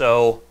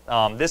 So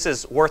this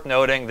is worth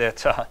noting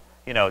that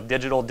you know,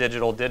 digital,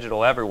 digital,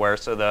 digital everywhere.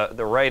 So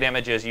the right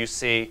images you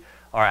see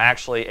are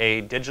actually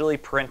a digitally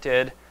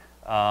printed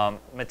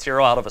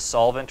material out of a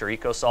solvent or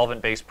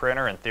eco-solvent based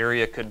printer. In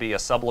theory, it could be a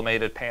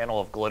sublimated panel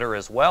of glitter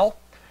as well.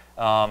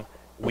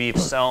 We've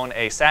sewn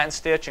a satin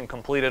stitch and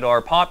completed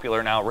our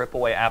popular now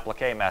rip-away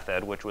applique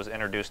method, which was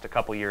introduced a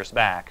couple years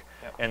back.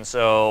 Yep. And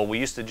so we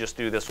used to just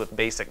do this with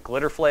basic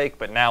glitter flake,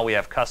 but now we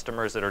have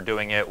customers that are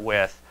doing it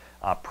with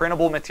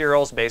printable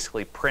materials,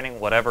 basically printing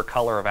whatever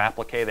color of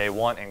applique they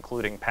want,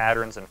 including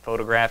patterns and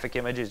photographic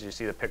images. You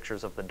see the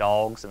pictures of the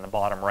dogs in the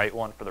bottom right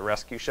one for the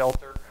rescue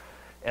shelter.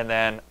 And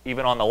then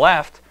even on the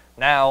left,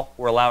 now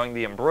we're allowing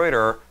the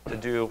embroiderer to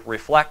do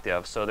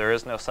reflective. So there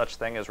is no such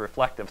thing as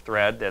reflective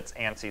thread that's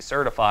ANSI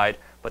certified,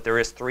 but there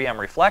is 3M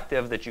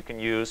reflective that you can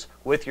use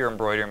with your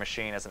embroidery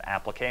machine as an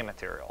applique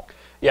material.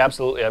 Yeah,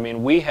 absolutely. I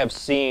mean, we have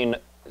seen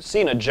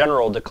a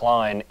general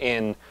decline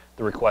in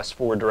the requests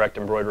for direct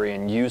embroidery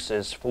and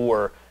uses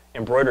for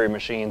embroidery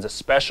machines,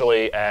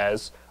 especially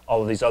as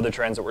all of these other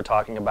trends that we're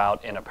talking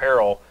about in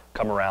apparel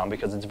come around,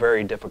 because it's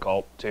very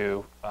difficult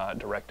to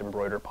direct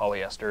embroider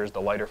polyesters, the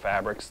lighter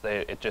fabrics.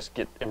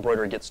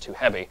 Embroidery gets too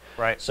heavy.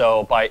 Right.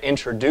 So by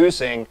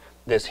introducing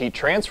this heat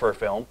transfer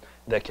film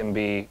that can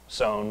be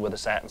sewn with a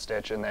satin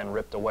stitch and then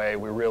ripped away,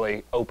 we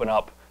really open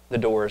up the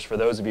doors for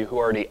those of you who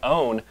already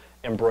own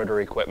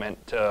embroidery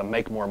equipment to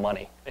make more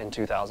money in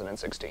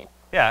 2016.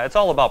 Yeah, it's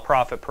all about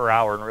profit per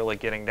hour and really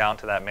getting down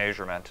to that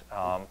measurement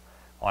on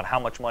how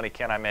much money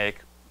can I make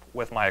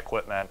with my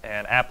equipment.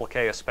 And applique,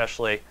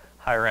 especially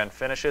higher end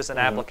finishes in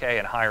applique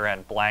and higher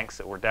end blanks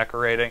that we're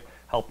decorating,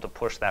 help to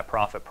push that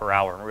profit per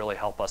hour and really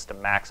help us to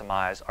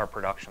maximize our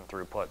production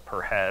throughput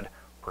per head,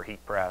 per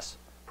heat press,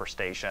 per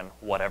station,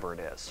 whatever it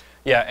is.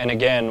 Yeah, and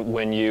again,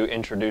 when you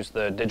introduce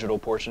the digital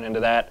portion into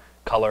that,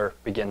 color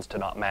begins to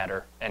not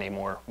matter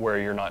anymore, where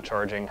you're not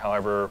charging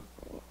however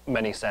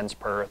many cents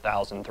per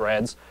 1,000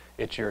 threads.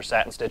 It's your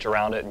satin stitch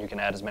around it, and you can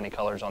add as many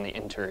colors on the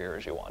interior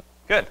as you want.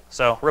 Good.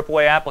 So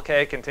Rip-Away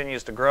Applique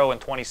continues to grow in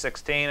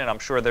 2016, and I'm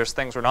sure there's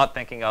things we're not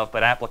thinking of,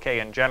 but applique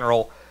in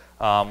general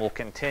will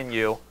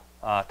continue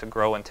to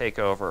grow and take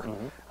over.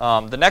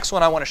 The next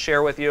one I want to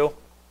share with you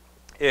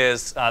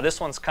is, this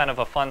one's kind of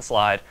a fun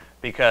slide,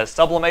 because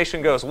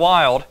sublimation goes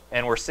wild,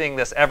 and we're seeing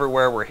this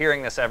everywhere, we're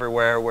hearing this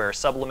everywhere, where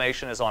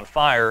sublimation is on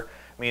fire,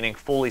 meaning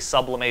fully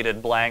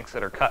sublimated blanks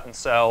that are cut and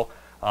sew,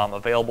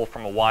 available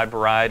from a wide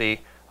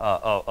variety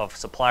of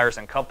suppliers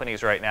and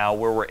companies right now,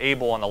 where we're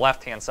able on the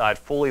left-hand side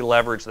fully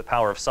leverage the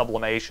power of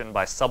sublimation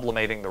by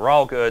sublimating the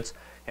raw goods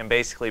and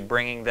basically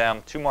bringing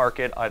them to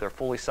market either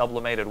fully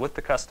sublimated with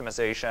the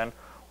customization,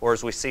 or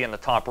as we see in the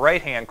top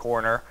right-hand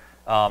corner,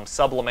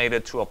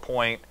 sublimated to a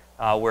point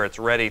where it's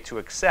ready to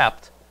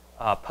accept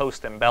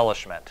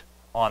post-embellishment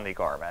on the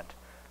garment.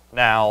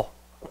 Now,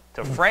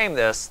 to frame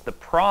this, the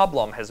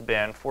problem has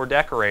been for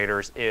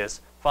decorators is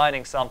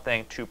finding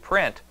something to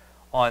print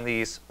on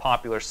these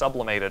popular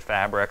sublimated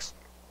fabrics.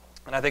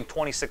 And I think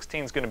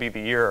 2016 is going to be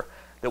the year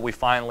that we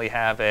finally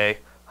have a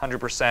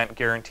 100%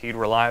 guaranteed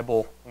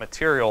reliable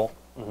material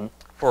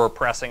for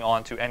pressing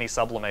onto any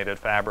sublimated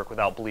fabric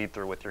without bleed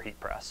through with your heat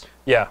press.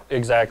 Yeah,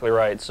 exactly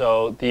right.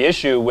 So the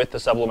issue with the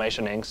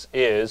sublimation inks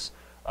is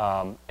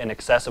an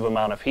excessive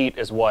amount of heat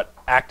is what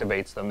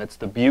activates them. It's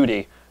the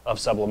beauty of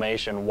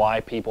sublimation, why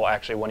people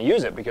actually want to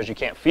use it, because you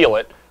can't feel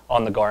it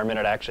on the garment.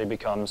 It actually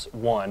becomes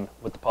one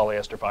with the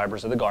polyester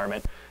fibers of the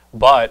garment.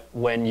 But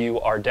when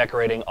you are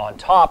decorating on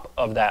top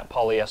of that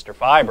polyester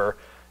fiber,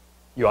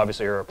 you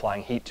obviously are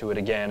applying heat to it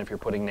again if you're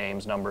putting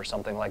names, numbers,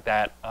 something like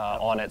that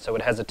on it. So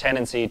it has a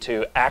tendency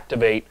to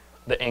activate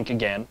the ink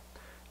again.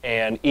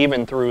 And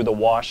even through the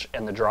wash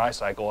and the dry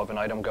cycle of an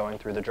item going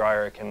through the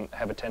dryer, it can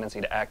have a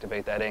tendency to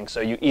activate that ink. So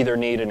you either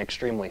need an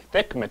extremely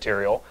thick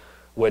material,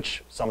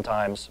 which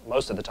sometimes,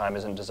 most of the time,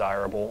 isn't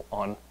desirable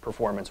on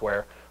performance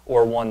wear,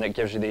 or one that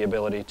gives you the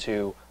ability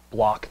to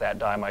block that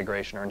dye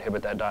migration or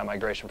inhibit that dye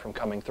migration from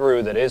coming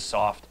through, that is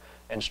soft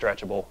and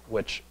stretchable,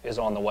 which is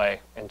on the way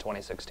in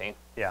 2016.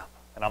 Yeah,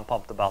 and I'm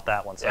pumped about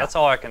that one. So that's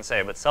all I can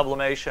say, but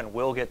sublimation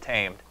will get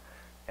tamed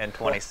in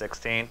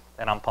 2016,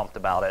 and I'm pumped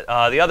about it.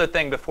 The other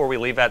thing before we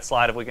leave that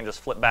slide, if we can just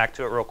flip back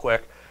to it real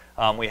quick,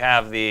 we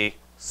have the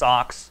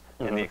socks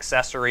and the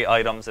accessory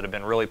items that have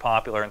been really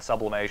popular in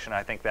sublimation.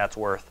 I think that's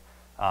worth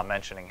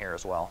mentioning here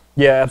as well.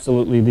 Yeah,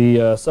 absolutely.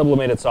 The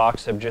sublimated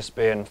socks have just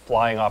been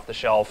flying off the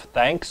shelf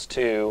thanks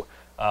to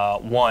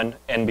one,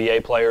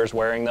 NBA players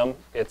wearing them.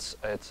 It's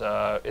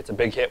a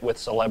big hit with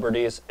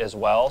celebrities as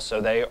well,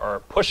 so they are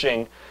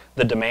pushing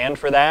the demand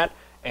for that.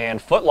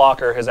 And Foot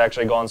Locker has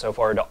actually gone so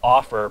far to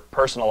offer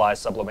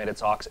personalized sublimated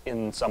socks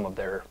in some of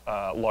their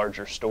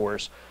larger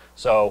stores.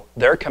 So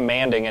they're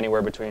commanding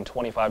anywhere between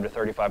 $25 to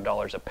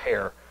 $35 a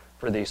pair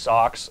for these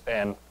socks,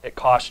 and it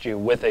costs you,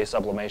 with a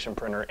sublimation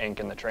printer,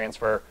 ink, and the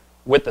transfer,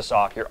 with the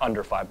sock, you're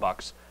under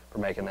 $5 for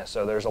making this.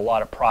 So there's a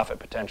lot of profit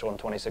potential in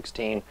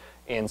 2016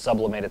 in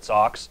sublimated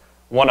socks.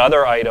 One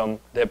other item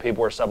that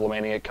people are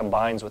sublimating, it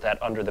combines with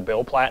that under the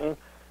bill platen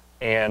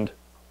and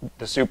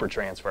the super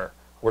transfer.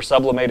 We're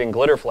sublimating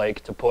glitter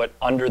flake to put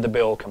under the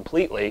bill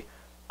completely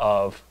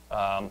of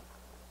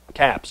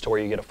caps, to where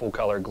you get a full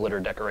color glitter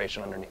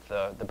decoration underneath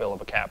the bill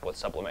of a cap with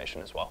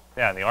sublimation as well.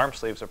 Yeah, and the arm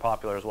sleeves are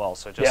popular as well.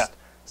 So just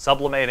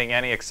sublimating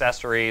any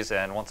accessories,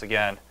 and once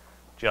again,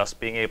 just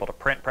being able to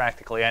print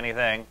practically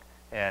anything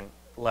and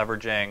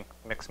leveraging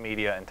mixed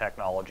media and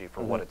technology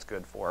for what it's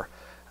good for.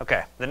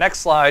 Okay, the next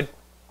slide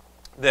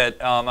that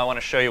I want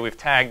to show you, we've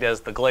tagged as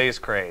the glaze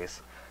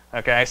craze.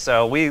 Okay,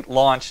 so we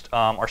launched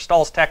our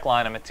Stahls Tech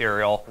line of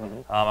material.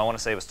 I want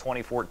to say it was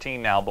 2014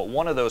 now, but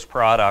one of those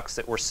products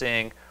that we're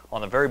seeing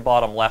on the very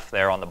bottom left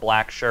there on the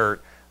black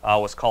shirt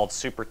was called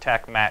Super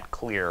Tech Matte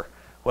Clear.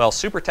 Well,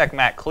 Super Tech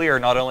Matte Clear,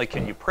 not only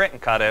can you print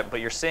and cut it, but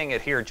you're seeing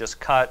it here just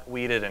cut,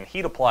 weeded, and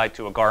heat applied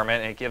to a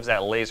garment, and it gives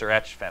that laser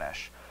etched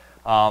finish.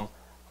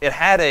 It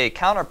had a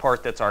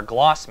counterpart that's our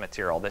gloss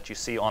material that you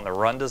see on the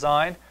Run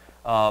design.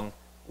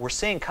 We're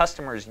seeing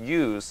customers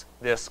use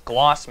this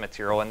gloss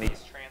material and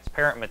these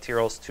transparent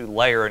materials to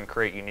layer and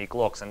create unique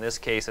looks. In this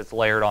case, it's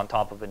layered on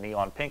top of a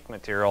neon pink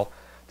material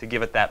to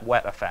give it that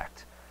wet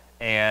effect.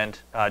 And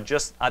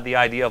just the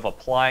idea of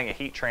applying a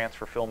heat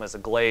transfer film as a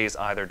glaze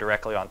either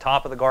directly on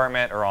top of the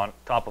garment or on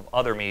top of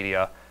other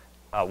media,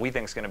 we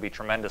think is going to be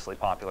tremendously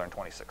popular in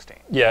 2016.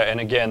 Yeah, and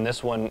again,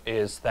 this one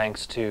is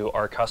thanks to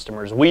our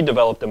customers. We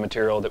developed a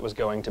material that was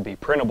going to be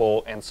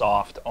printable and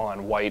soft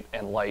on white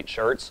and light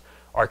shirts.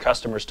 Our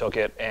customers took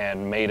it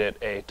and made it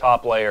a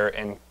top layer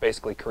and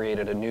basically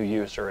created a new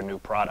use or a new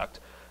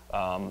product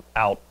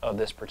out of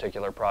this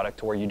particular product,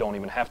 to where you don't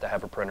even have to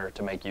have a printer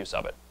to make use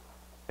of it.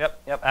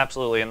 Yep,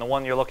 absolutely. And the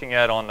one you're looking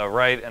at on the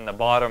right and the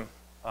bottom,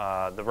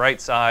 the right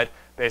side,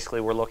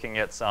 basically we're looking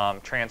at some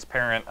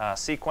transparent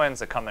sequins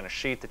that come in a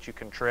sheet that you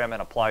can trim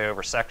and apply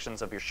over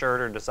sections of your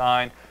shirt or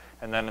design.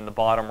 And then in the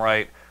bottom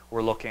right,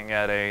 we're looking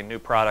at a new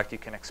product you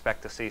can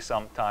expect to see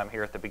sometime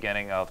here at the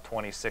beginning of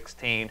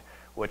 2016,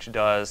 which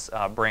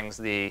brings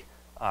the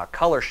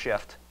color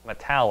shift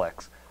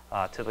metallics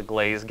to the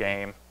glaze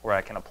game, where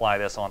I can apply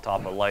this on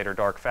top of light or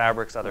dark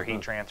fabrics, other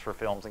heat transfer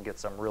films, and get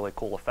some really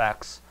cool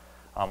effects.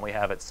 We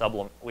have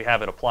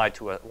it applied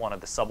to one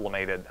of the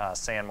sublimated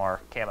Sanmar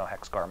camo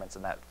hex garments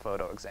in that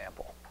photo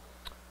example.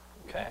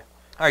 Okay.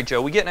 All right,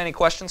 Joe, we getting any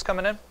questions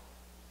coming in?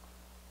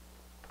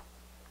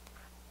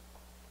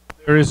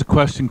 There is a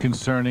question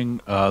concerning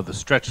the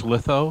stretch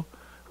litho,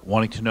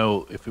 wanting to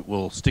know if it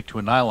will stick to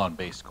a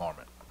nylon-based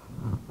garment.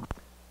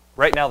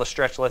 Right now, the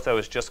stretch litho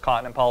is just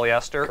cotton and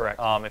polyester. Correct.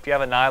 If you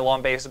have a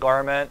nylon-based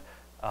garment,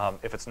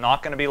 if it's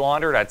not going to be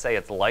laundered, I'd say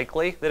it's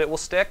likely that it will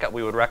stick.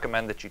 We would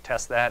recommend that you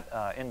test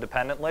that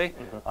independently.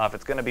 If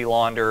it's going to be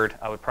laundered,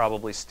 I would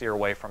probably steer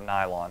away from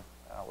nylon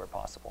where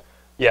possible.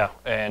 Yeah,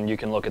 and you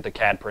can look at the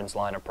CAD Prints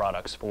line of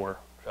products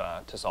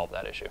to solve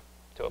that issue,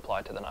 to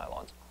apply to the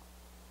nylons.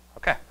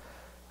 Okay.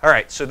 All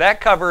right, so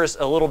that covers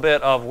a little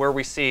bit of where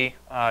we see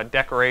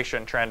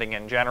decoration trending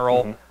in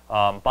general.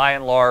 By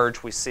and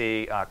large, we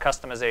see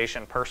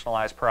customization,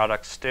 personalized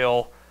products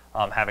still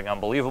having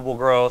unbelievable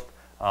growth.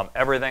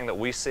 Everything that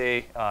we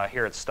see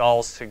here at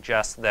Stahls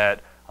suggests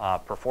that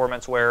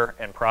performance wear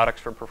and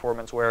products for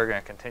performance wear are going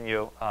to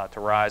continue to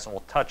rise, and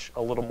we'll touch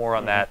a little more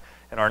on that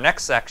in our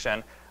next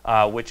section,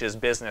 which is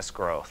business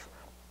growth.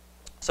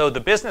 So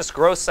the business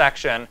growth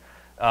section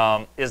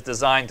is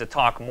designed to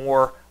talk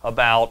more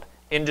about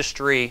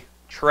industry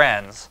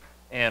trends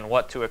and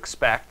what to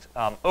expect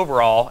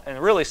overall,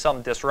 and really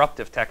some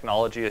disruptive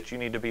technology that you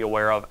need to be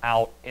aware of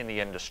out in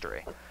the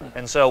industry.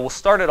 And so we'll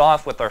start it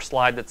off with our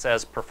slide that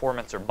says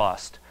performance or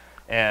bust.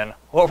 And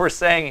what we're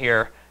saying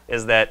here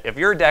is that if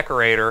you're a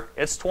decorator,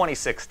 it's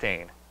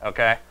 2016,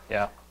 okay?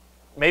 Yeah.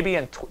 Maybe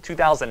in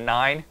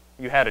 2009,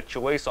 you had a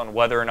choice on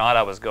whether or not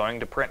I was going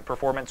to print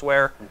performance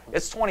wear.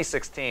 It's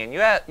 2016.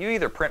 You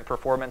either print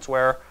performance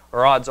wear,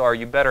 or odds are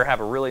you better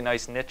have a really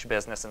nice niche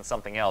business in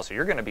something else, or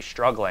you're going to be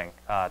struggling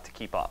to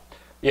keep up.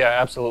 Yeah,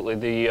 absolutely.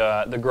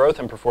 The growth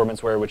in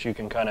performance wear, which you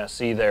can kind of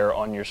see there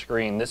on your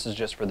screen, this is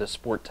just for the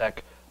Sport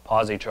Tech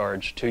Posi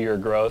Charge 2-year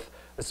growth,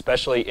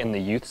 especially in the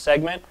youth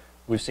segment.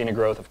 We've seen a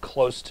growth of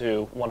close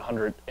to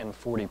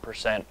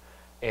 140%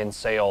 in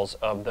sales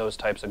of those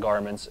types of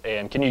garments.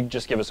 And can you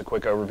just give us a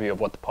quick overview of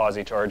what the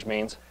Posi Charge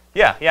means?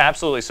 Yeah,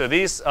 absolutely. So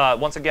these,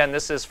 once again,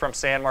 this is from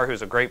Sanmar,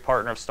 who's a great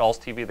partner of Stahls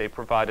TV. They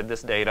provided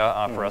this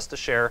data for us to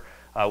share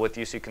with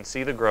you so you can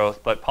see the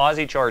growth. But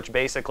Posi Charge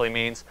basically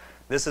means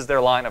this is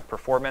their line of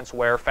performance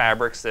wear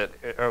fabrics that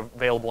are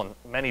available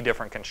in many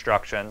different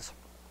constructions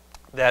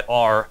that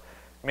are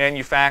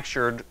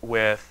manufactured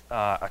with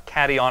a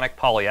cationic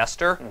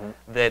polyester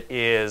that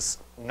is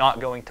not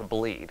going to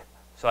bleed.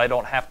 So I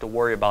don't have to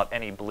worry about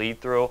any bleed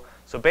through.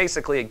 So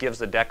basically it gives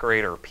the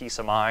decorator peace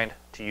of mind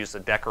to use the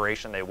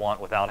decoration they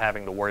want without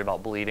having to worry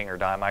about bleeding or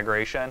dye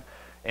migration.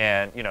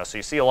 And so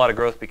you see a lot of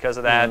growth because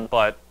of that,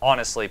 but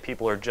honestly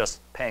people are just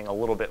paying a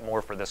little bit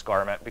more for this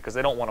garment because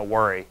they don't want to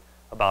worry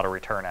about a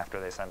return after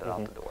they send it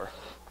out the door.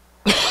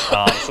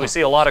 So we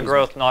see a lot of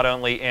growth not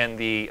only in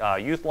the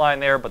youth line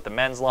there, but the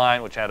men's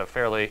line, which had a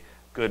fairly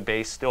good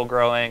base, still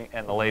growing,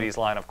 and the ladies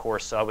line, of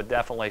course. So I would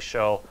definitely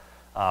show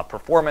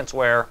performance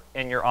wear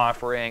in your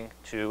offering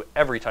to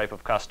every type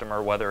of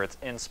customer, whether it's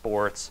in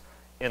sports,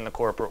 in the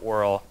corporate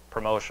world,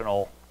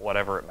 promotional,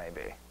 whatever it may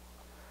be.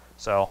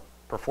 So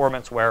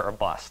performance wear or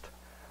bust.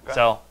 Okay.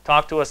 So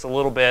talk to us a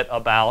little bit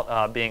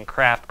about being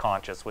craft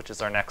conscious, which is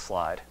our next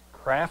slide.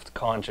 Craft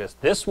conscious.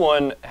 This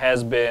one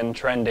has been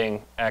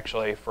trending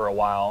actually for a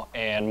while,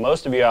 and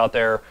most of you out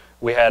there,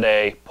 we had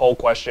a poll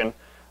question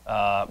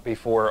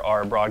before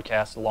our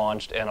broadcast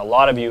launched, and a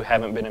lot of you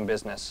haven't been in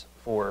business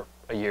for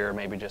a year,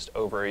 maybe just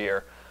over a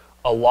year.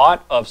 A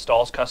lot of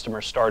Stahls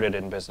customers started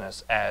in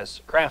business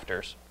as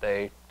crafters.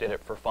 They did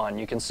it for fun.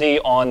 You can see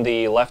on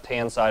the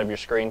left-hand side of your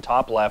screen,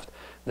 top left,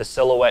 the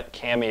Silhouette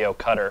Cameo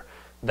cutter.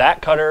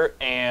 That cutter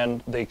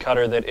and the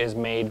cutter that is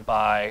made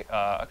by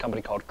a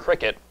company called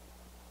Cricut,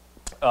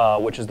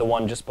 which is the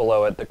one just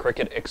below it, the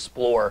Cricut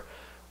Explore,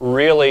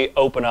 really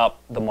open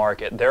up the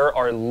market. There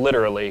are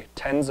literally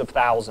tens of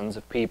thousands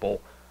of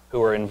people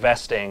who are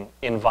investing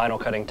in vinyl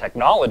cutting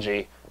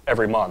technology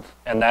every month,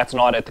 and that's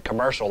not at the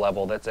commercial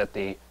level, that's at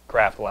the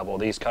craft level.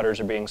 These cutters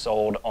are being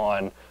sold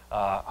on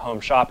Home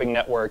Shopping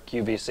Network,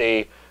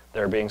 QVC,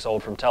 they're being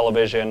sold from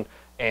television,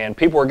 and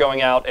people are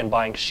going out and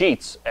buying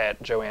sheets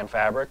at Joann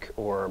Fabric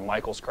or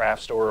Michael's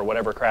Craft Store or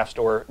whatever craft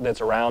store that's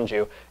around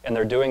you, and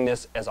they're doing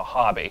this as a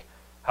hobby.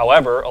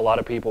 However, a lot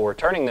of people are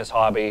turning this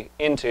hobby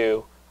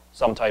into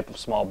some type of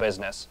small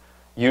business.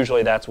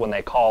 Usually that's when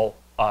they call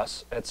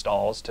us at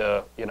Stahls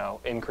to,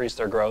 increase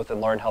their growth and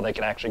learn how they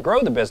can actually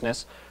grow the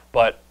business,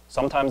 but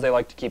sometimes they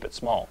like to keep it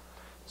small.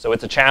 So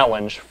it's a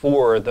challenge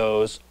for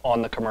those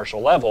on the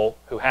commercial level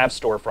who have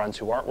storefronts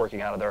who aren't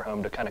working out of their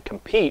home to kind of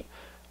compete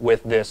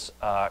with this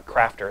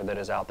crafter that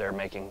is out there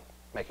making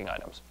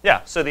items.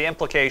 Yeah, so the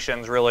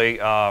implications really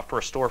for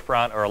a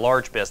storefront or a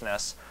large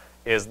business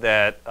is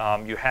that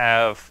you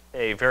have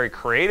a very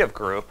creative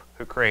group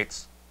who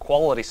creates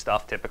quality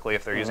stuff, typically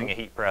if they're using a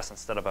heat press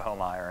instead of a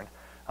home iron.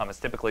 It's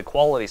typically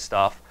quality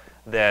stuff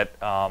that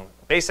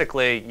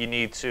basically you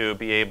need to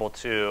be able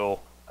to,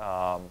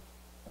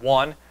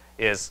 one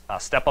is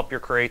step up your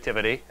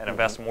creativity and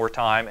invest more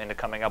time into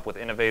coming up with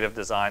innovative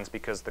designs,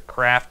 because the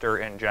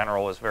crafter in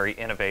general is very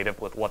innovative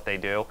with what they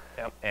do.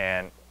 Yep.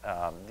 And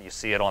you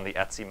see it on the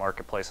Etsy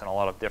marketplace and a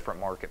lot of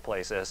different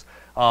marketplaces.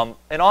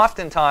 And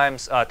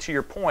oftentimes, to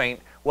your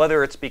point,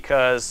 whether it's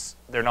because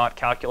they're not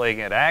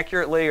calculating it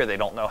accurately or they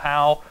don't know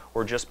how,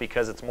 or just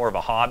because it's more of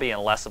a hobby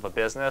and less of a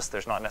business,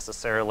 there's not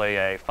necessarily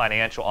a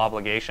financial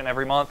obligation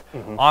every month.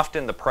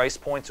 Often the price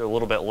points are a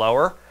little bit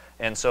lower.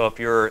 And so if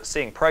you're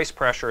seeing price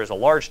pressure as a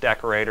large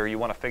decorator, you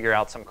want to figure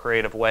out some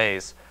creative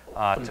ways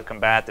to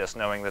combat this,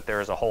 knowing that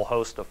there's a whole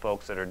host of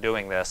folks that are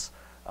doing this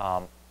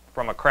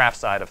from a craft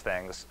side of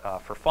things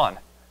for fun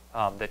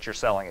that you're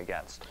selling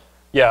against.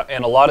 Yeah,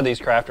 and a lot of these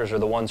crafters are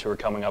the ones who are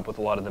coming up with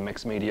a lot of the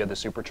mixed media, the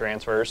super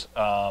transfers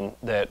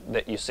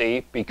that you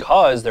see.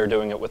 Because they're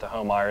doing it with a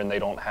home iron, they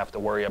don't have to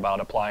worry about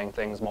applying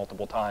things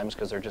multiple times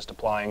because they're just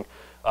applying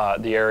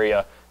the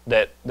area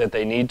that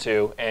they need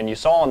to. And you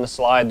saw on the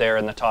slide there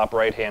in the top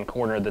right-hand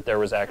corner that there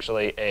was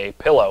actually a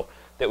pillow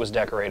that was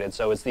decorated.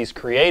 So it's these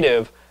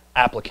creative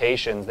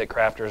applications that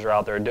crafters are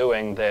out there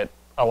doing that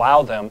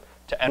allow them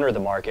to enter the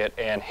market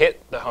and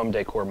hit the home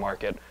decor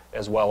market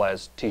as well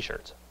as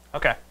t-shirts.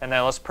 Okay, and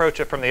then let's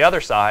approach it from the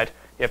other side.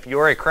 If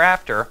you're a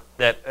crafter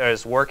that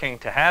is working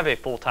to have a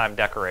full-time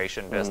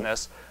decoration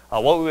business,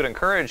 what we would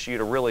encourage you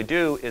to really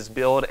do is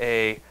build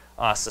a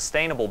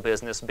sustainable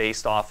business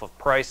based off of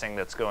pricing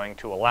that's going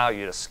to allow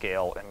you to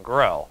scale and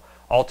grow.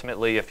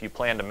 Ultimately, if you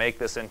plan to make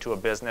this into a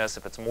business,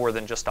 if it's more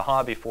than just a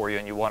hobby for you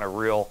and you want a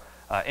real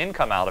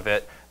income out of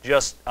it,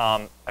 just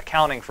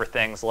accounting for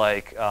things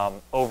like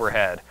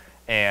overhead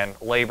and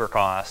labor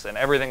costs and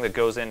everything that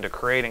goes into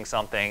creating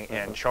something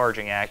and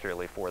charging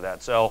accurately for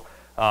that. So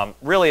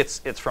really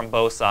it's from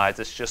both sides.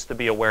 It's just to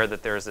be aware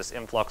that there's this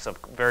influx of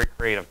very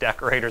creative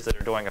decorators that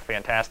are doing a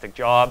fantastic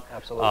job.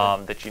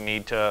 Absolutely. That you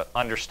need to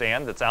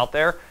understand that's out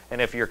there. And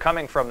if you're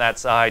coming from that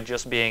side,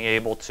 just being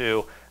able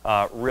to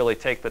really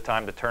take the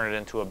time to turn it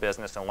into a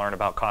business and learn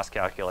about cost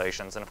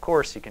calculations. And of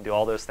course, you can do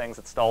all those things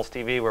at Stahls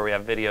TV where we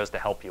have videos to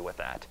help you with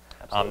that.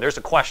 There's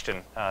a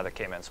question that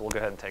came in, so we'll go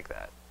ahead and take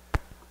that.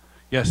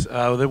 Yes,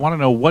 they want to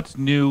know what's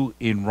new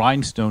in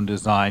rhinestone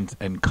designs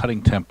and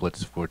cutting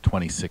templates for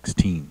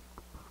 2016.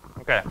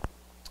 Okay.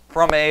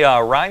 From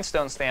a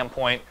rhinestone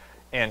standpoint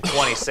in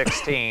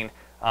 2016,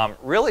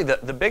 Really,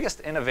 the biggest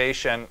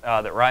innovation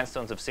that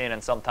rhinestones have seen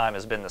in some time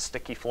has been the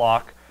sticky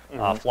flock,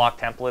 flock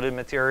templated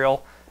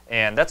material,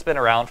 and that's been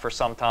around for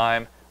some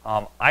time.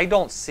 I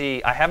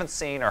haven't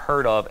seen or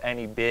heard of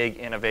any big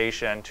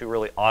innovation to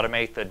really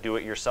automate the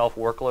do-it-yourself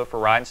workload for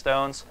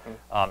rhinestones,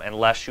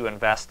 unless you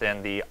invest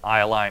in the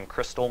eye-line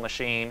crystal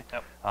machine,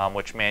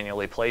 which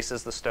manually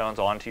places the stones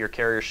onto your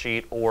carrier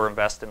sheet, or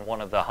invest in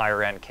one of the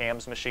higher-end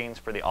CAMS machines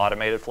for the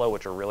automated flow,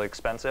 which are really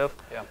expensive.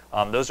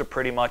 Those are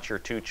pretty much your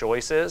two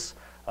choices.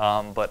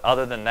 But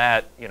other than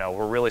that,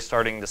 we're really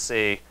starting to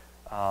see,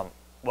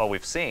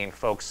 we've seen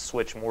folks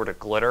switch more to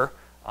glitter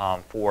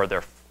for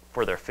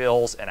their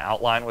fills and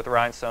outline with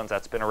rhinestones.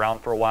 That's been around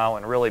for a while,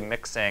 and really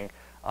mixing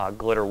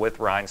glitter with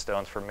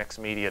rhinestones for mixed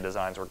media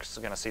designs. We're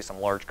going to see some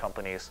large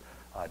companies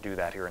do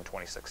that here in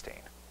 2016.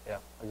 Yeah,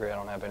 agree. I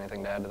don't have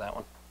anything to add to that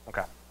one.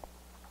 Okay.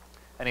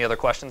 Any other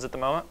questions at the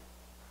moment?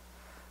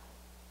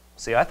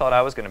 See, I thought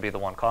I was going to be the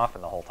one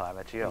coughing the whole time.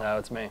 It's you. No,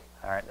 it's me.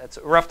 All right. It's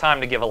a rough time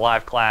to give a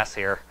live class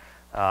here.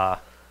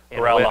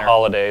 Around the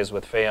holidays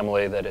with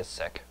family that is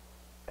sick.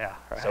 Yeah,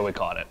 right. So we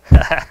caught it.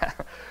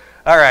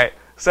 All right.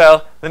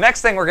 So the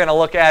next thing we're going to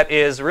look at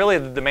is really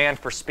the demand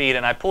for speed.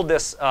 And I pulled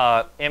this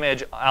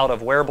image out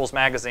of Wearables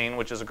Magazine,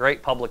 which is a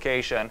great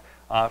publication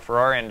for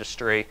our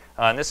industry.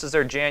 And this is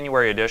their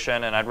January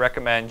edition, and I'd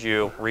recommend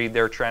you read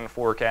their trend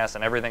forecast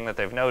and everything that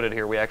they've noted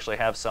here. We actually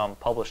have some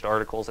published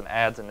articles and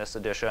ads in this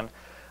edition.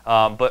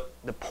 But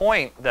the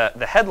point,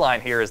 the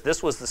headline here is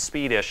this was the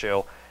speed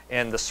issue.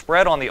 And the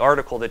spread on the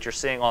article that you're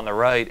seeing on the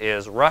right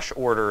is rush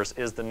orders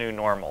is the new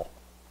normal.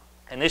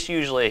 And this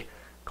usually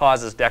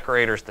causes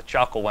decorators to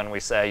chuckle when we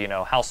say,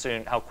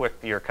 how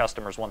quick do your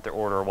customers want their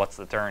order, what's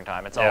the turn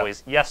time? It's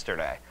always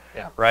yesterday,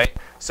 right?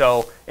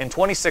 So in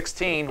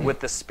 2016, with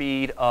the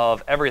speed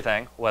of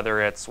everything,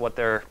 whether it's what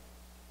they're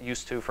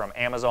used to from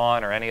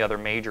Amazon or any other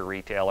major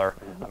retailer,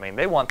 I mean,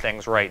 they want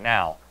things right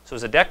now. So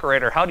as a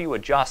decorator, how do you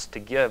adjust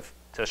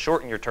to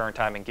shorten your turn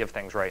time and give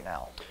things right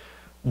now?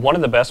 One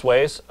of the best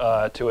ways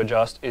to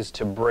adjust is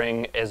to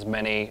bring as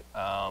many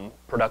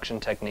production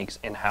techniques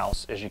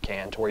in-house as you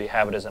can to where you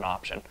have it as an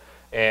option.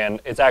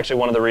 And it's actually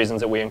one of the reasons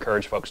that we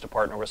encourage folks to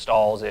partner with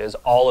Stahls is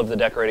all of the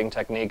decorating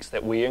techniques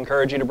that we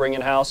encourage you to bring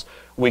in-house,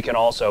 we can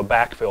also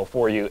backfill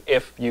for you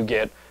if you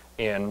get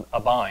in a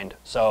bind.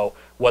 So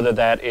whether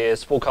that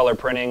is full color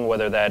printing,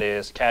 whether that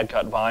is CAD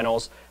cut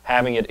vinyls,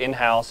 having it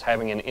in-house,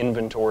 having an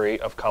inventory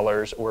of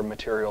colors or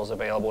materials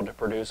available to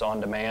produce on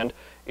demand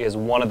is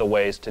one of the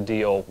ways to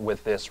deal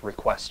with this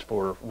request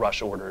for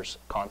rush orders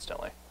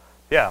constantly.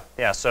 Yeah.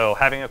 So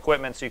having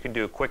equipment so you can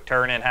do a quick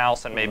turn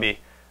in-house and maybe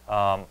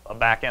a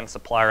back-end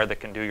supplier that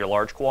can do your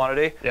large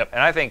quantity.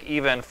 And I think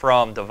even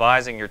from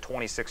devising your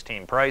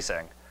 2016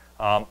 pricing,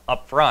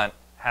 up front,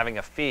 having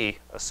a fee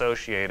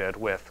associated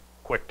with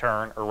quick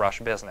turn or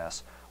rush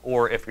business,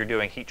 or if you're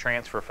doing heat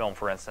transfer film,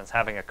 for instance,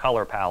 having a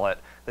color palette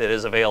that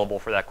is available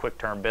for that quick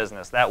turn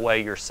business. That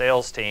way your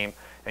sales team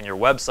and your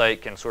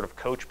website can sort of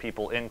coach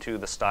people into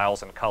the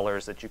styles and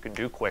colors that you can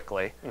do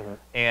quickly.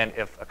 And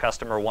if a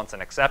customer wants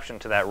an exception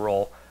to that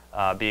rule,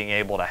 being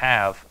able to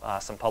have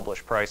some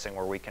published pricing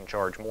where we can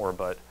charge more.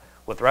 But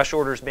with rush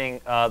orders being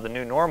the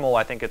new normal,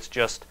 I think it's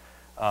just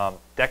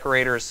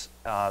decorators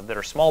that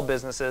are small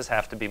businesses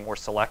have to be more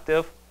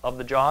selective of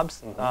the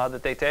jobs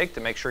that they take to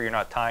make sure you're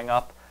not tying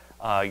up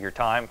your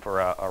time for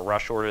a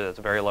rush order that's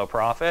very low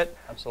profit.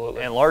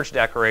 Absolutely. And large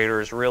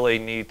decorators really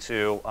need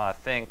to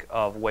think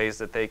of ways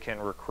that they can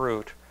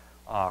recruit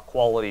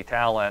quality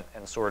talent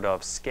and sort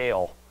of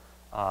scale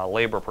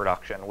labor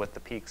production with the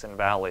peaks and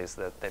valleys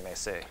that they may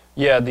see.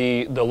 Yeah,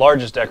 the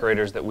largest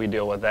decorators that we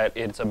deal with,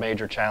 it's a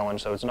major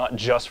challenge. So it's not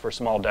just for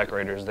small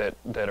decorators that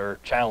are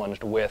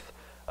challenged with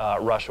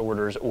rush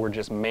orders or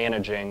just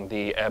managing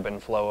the ebb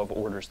and flow of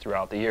orders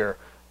throughout the year.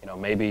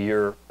 Maybe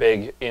your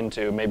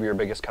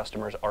biggest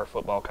customers are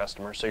football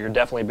customers. So you're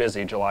definitely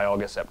busy July,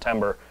 August,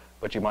 September,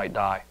 but you might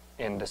die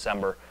in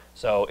December.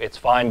 So it's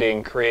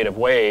finding creative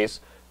ways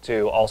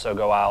to also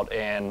go out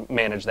and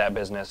manage that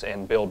business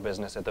and build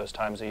business at those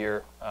times of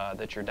year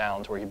that you're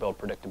down, to where you build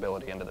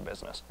predictability into the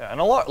business. Yeah, and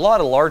a lot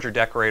of larger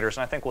decorators,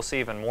 and I think we'll see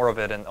even more of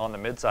it on the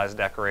mid-sized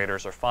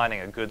decorators, are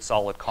finding a good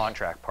solid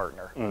contract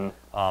partner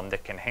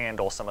that can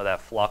handle some of that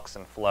flux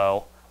and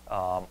flow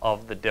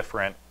of the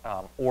different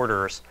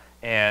orders.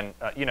 And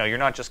you're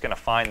not just going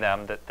to find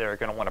them that they're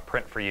going to want to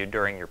print for you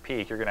during your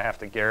peak. You're going to have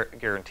to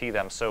guarantee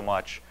them so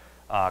much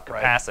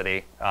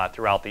capacity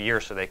throughout the year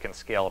so they can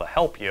scale to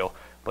help you.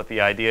 But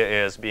the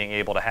idea is being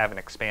able to have an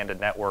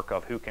expanded network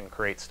of who can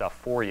create stuff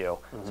for you,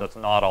 so it's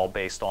not all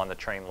based on the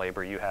trained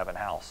labor you have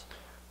in-house.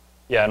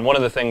 Yeah, and one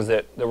of the things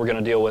that we're going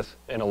to deal with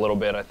in a little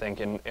bit, I think,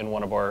 in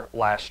one of our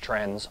last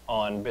trends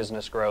on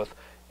business growth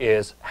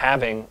is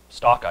having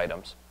stock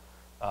items.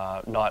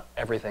 Not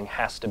everything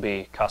has to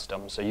be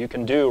custom. So you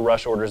can do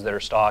rush orders that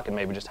are stock and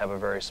maybe just have a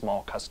very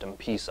small custom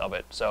piece of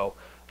it. So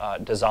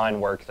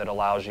design work that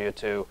allows you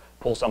to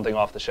pull something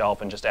off the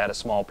shelf and just add a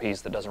small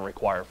piece that doesn't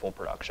require full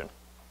production.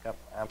 Yep,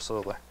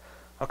 absolutely.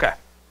 Okay.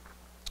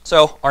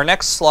 So our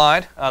next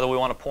slide that we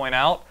want to point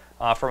out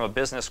from a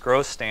business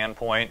growth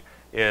standpoint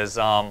is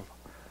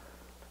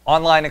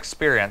Online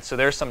experience. So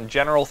there's some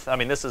general, I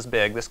mean, this is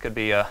big. This could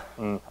be a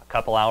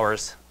couple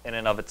hours in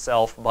and of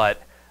itself,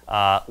 but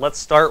let's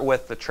start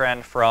with the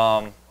trend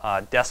from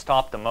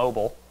desktop to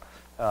mobile.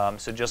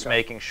 So just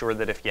making sure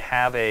that if you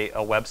have a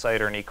website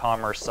or an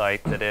e-commerce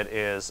site, that it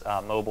is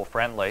mobile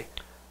friendly.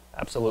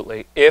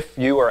 Absolutely. If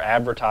you are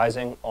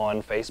advertising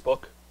on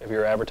Facebook, if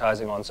you're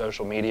advertising on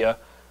social media,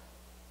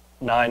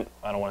 I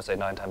don't want to say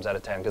 9 times out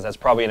of 10 because that's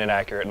probably an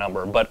inaccurate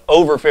number, but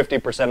over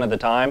 50% of the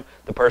time,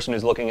 the person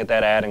who's looking at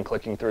that ad and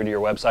clicking through to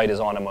your website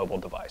is on a mobile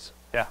device.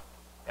 Yeah.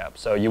 Yeah.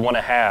 So you want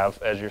to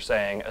have, as you're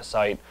saying, a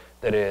site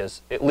that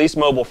is at least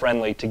mobile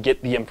friendly to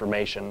get the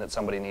information that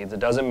somebody needs.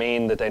 It doesn't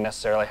mean that they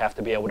necessarily have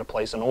to be able to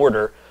place an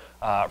order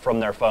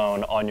from their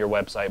phone on your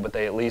website, but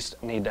they at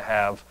least need to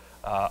have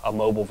a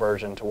mobile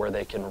version to where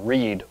they can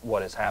read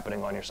what is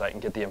happening on your site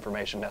and get the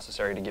information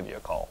necessary to give you a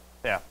call.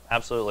 Yeah,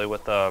 absolutely.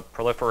 With the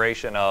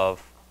proliferation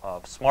of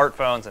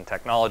smartphones and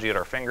technology at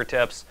our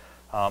fingertips,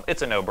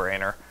 it's a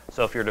no-brainer.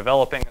 So if you're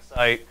developing a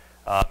site,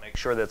 make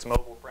sure that it's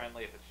mobile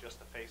friendly. If it's just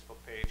a Facebook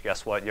page,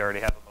 guess what? You already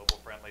have a mobile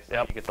friendly site.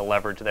 Yep. You get to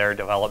leverage their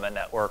development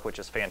network, which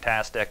is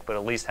fantastic, but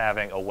at least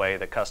having a way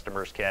that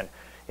customers can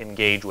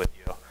engage with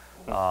you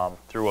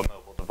through a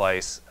mobile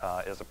device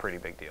is a pretty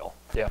big deal.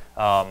 Yeah.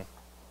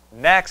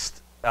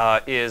 Next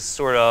is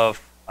sort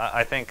of,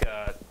 I think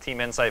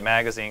Team Insight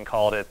magazine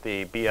called it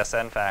the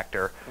BSN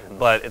factor,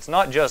 but it's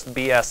not just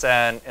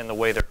BSN in the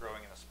way they're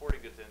growing in the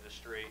sporting goods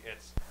industry,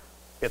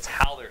 it's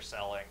how they're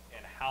selling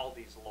and how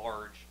these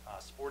large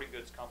sporting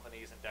goods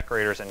companies and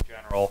decorators in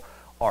general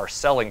are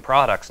selling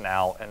products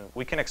now, and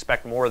we can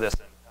expect more of this in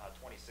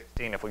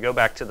 2016. If we go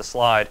back to the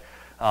slide,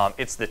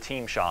 it's the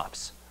team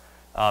shops.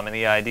 And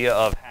the idea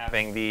of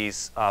having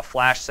these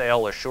flash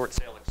sale or short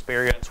sale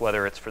experience,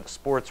 whether it's for the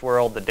sports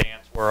world, the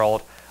dance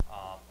world,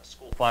 a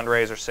school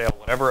fundraiser sale,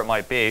 whatever it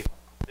might be,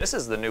 this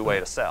is the new way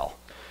to sell.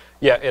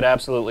 Yeah, it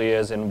absolutely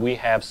is, and we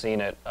have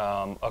seen it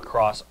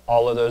across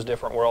all of those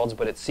different worlds,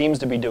 but it seems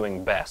to be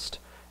doing best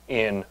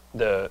in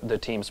the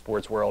team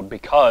sports world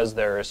because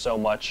there is so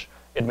much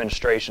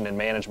administration and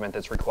management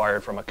that's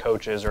required from a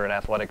coach's or an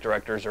athletic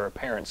director's or a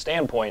parent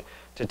standpoint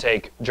to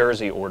take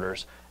jersey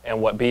orders.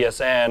 And what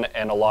BSN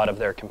and a lot of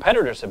their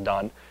competitors have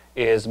done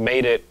is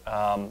made it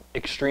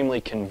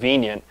extremely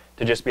convenient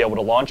to just be able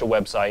to launch a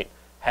website,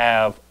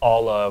 have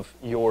all of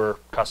your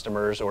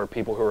customers or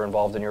people who are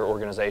involved in your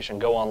organization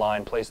go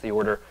online, place the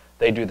order,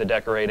 they do the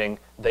decorating,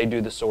 they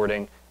do the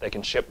sorting, they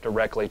can ship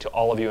directly to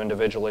all of you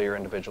individually or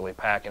individually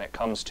pack, and it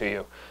comes to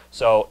you.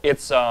 So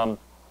it's a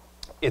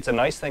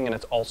nice thing, and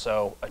it's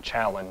also a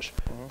challenge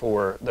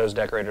for those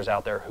decorators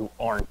out there who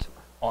aren't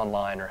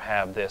online or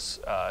have this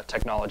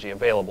technology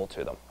available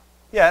to them.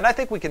 Yeah, and I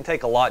think we can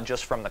take a lot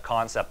just from the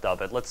concept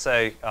of it. Let's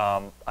say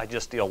I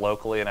just deal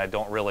locally and I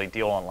don't really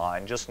deal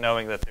online. Just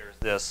knowing that there's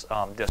this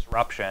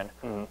disruption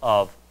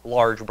of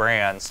large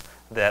brands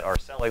that are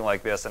selling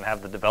like this and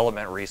have the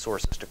development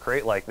resources to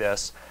create like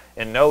this,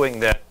 and knowing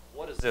that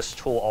what does this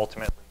tool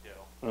ultimately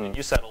do? And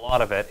you said a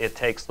lot of it, it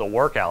takes the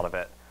work out of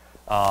it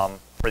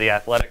for the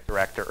athletic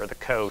director or the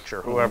coach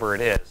or whoever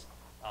it is.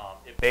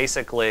 It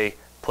basically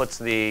puts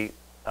the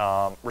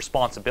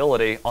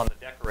responsibility on the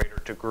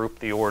decorator to group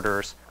the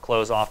orders,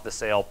 close off the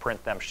sale,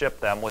 print them, ship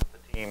them, with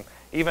the team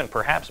even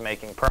perhaps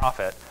making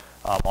profit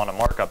on a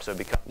markup, so it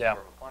becomes more of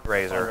a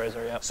fundraiser.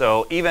 Yeah.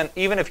 So even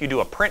if you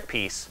do a print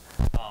piece,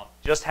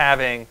 just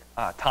having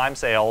time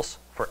sales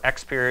for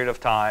X period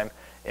of time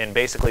and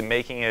basically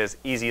making it as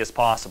easy as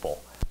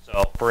possible.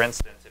 So for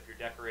instance, if you're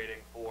decorating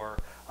for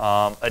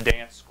a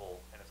dance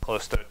school and it's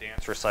close to a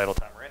dance recital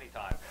time or any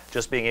time,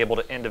 just being able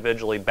to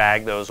individually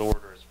bag those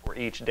orders for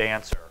each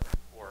dancer,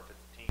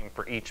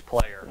 for each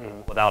player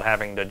without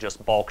having to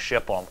just bulk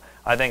ship them.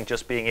 I think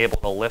just being able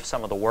to lift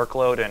some of the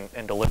workload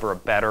and deliver a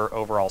better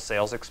overall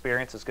sales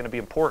experience is going to be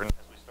important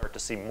as we start to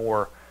see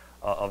more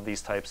of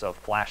these types of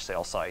flash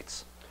sale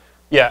sites.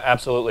 Yeah,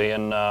 absolutely.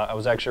 And I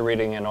was actually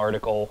reading an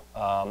article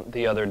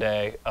the other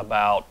day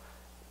about,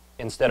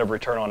 instead of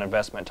return on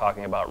investment,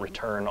 talking about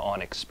return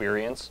on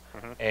experience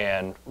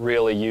and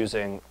really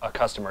using a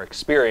customer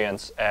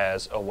experience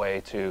as a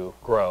way to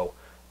grow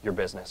your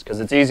business,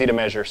 because it's easy to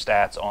measure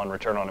stats on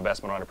return on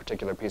investment on a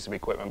particular piece of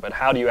equipment, but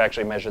how do you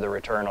actually measure the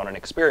return on an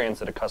experience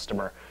that a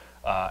customer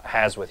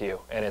has with you?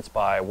 And it's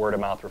by word of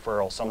mouth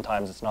referral.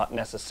 Sometimes it's not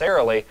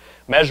necessarily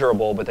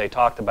measurable, but they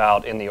talked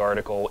about in the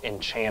article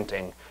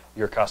enchanting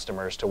your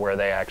customers to where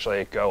they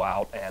actually go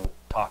out and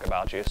talk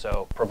about you.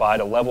 So provide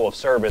a level of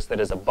service that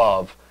is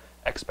above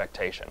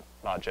expectation,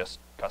 not just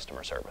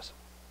customer service.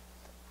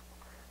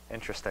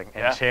 Interesting.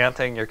 Yeah.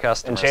 Enchanting your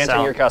customers.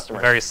 Enchanting your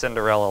customers. Very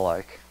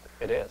Cinderella-like.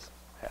 It is.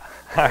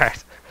 All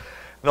right.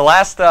 The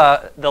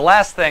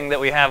last thing that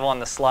we have on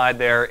the slide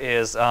there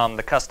is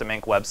the Custom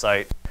Ink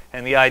website,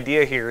 and the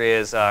idea here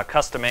is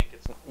Custom Ink.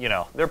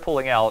 They're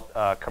pulling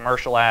out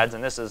commercial ads,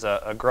 and this is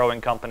a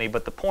growing company.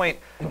 But the point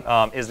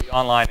is the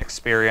online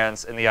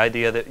experience and the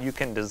idea that you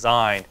can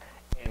design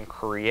and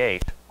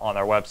create on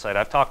their website.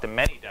 I've talked to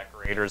many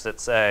decorators that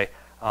say,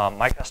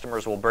 my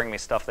customers will bring me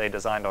stuff they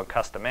designed on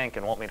Custom Ink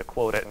and want me to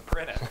quote it and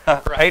print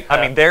it. Right?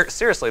 I mean, they're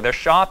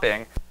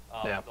shopping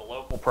the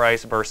local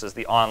price versus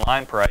the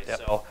online price. Yep.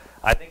 So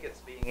I think it's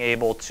being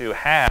able to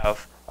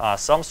have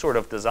some sort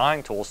of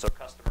design tool so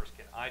customers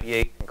can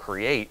ideate and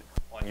create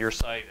on your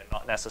site and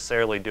not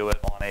necessarily do it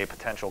on a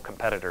potential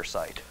competitor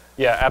site.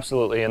 Yeah,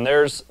 absolutely. And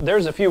there's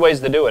a few ways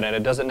to do it, and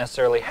it doesn't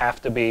necessarily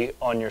have to be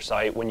on your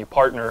site. When you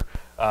partner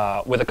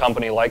with a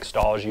company like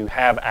Stahls, you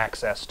have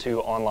access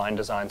to online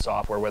design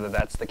software, whether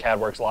that's the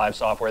CADWorks Live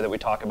software that we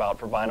talk about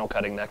for vinyl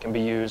cutting that can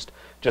be used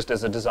just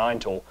as a design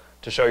tool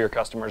to show your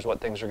customers what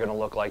things are going to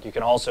look like. You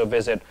can also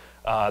visit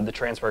the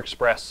Transfer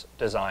Express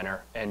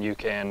designer, and you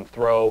can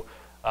throw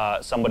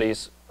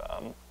somebody's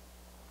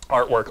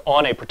artwork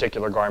on a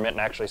particular garment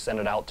and actually send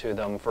it out to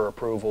them for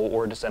approval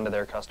or to send to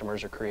their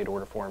customers or create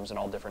order forms and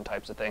all different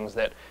types of things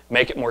that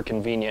make it more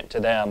convenient to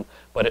them.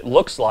 But it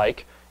looks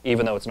like,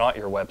 even though it's not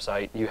your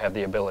website, you have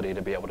the ability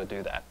to be able to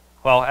do that.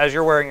 Well, as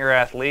you're wearing your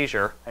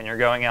athleisure and you're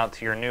going out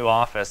to your new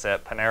office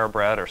at Panera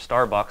Bread or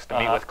Starbucks to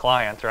meet with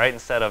clients, right,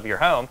 instead of your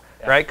home,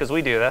 right, because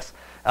we do this,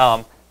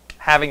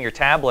 having your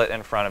tablet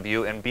in front of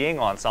you and being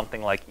on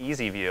something like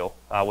Easy View,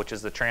 which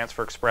is the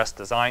Transfer Express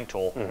design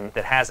tool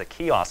that has a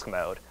kiosk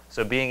mode.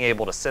 So being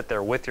able to sit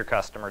there with your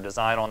customer,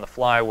 design on the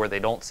fly where they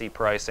don't see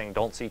pricing,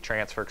 don't see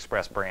Transfer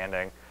Express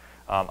branding.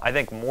 I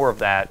think more of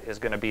that is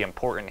going to be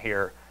important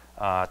here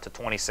to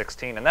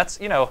 2016. And that's,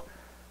 you know,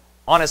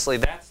 honestly,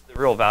 that's the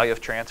real value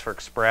of Transfer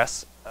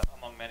Express,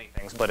 among many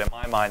things. But in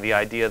my mind, the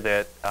idea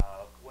that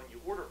when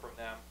you order from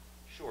them,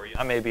 sure,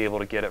 I may be able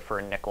to get it for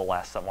a nickel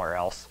less somewhere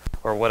else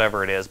or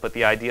whatever it is. But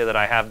the idea that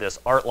I have this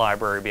art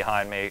library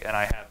behind me and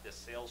I have this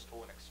sales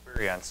tool and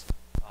experience,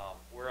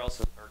 where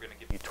else are going to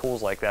give you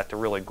tools like that to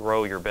really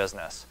grow your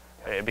business?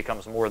 It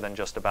becomes more than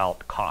just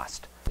about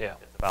cost. Yeah.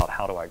 It's about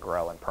how do I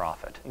grow and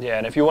profit. Yeah,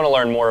 and if you want to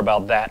learn more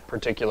about that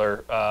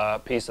particular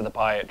piece of the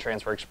pie at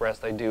Transfer Express,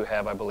 they do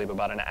have, I believe,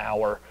 about an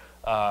hour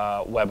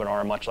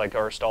webinar, much like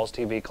our Stahls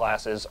TV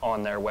classes,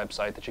 on their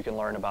website that you can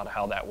learn about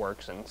how that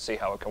works and see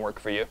how it can work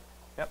for you.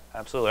 Yep,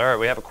 absolutely. All right,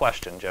 we have a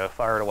question, Joe.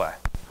 Fire it away.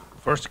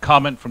 First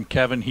comment from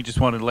Kevin. He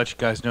just wanted to let you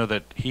guys know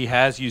that he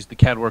has used the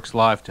CADWorks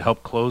Live to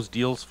help close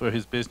deals for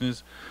his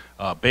business,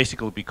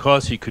 basically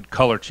because he could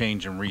color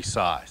change and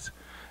resize.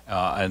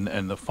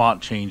 And the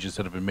font changes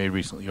that have been made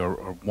recently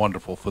are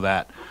wonderful for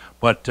that.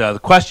 But the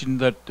question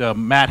that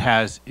Matt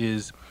has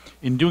is,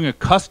 in doing a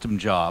custom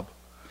job,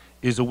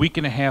 is a week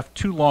and a half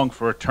too long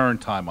for a turn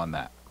time on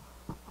that?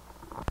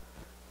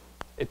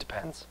 It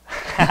depends.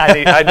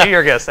 I knew you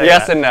were going to say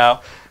yes that. and no.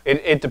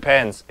 It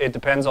depends. It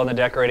depends on the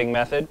decorating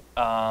method.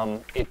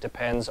 It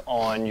depends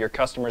on your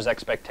customer's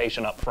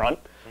expectation up front.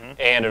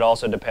 And it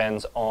also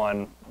depends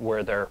on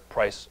where they're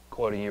price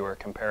quoting you or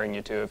comparing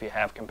you to. If you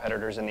have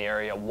competitors in the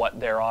area, what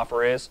their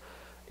offer is.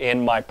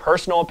 In my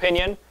personal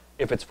opinion,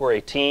 if it's for a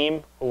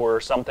team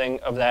or something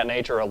of that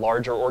nature, a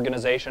larger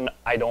organization,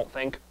 I don't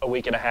think a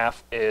week and a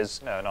half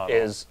is out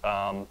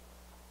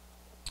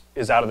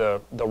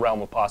of the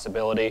realm of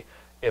possibility.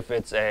 If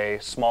it's a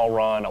small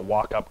run, a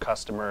walk-up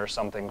customer,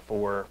 something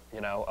for,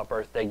 you know, a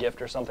birthday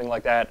gift or something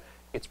like that,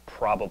 it's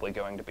probably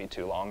going to be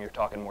too long. You're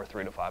talking more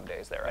 3 to 5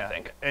 days there, I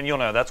think. And you'll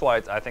know, that's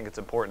why I think it's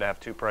important to have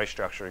two price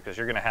structure, because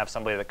you're going to have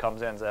somebody that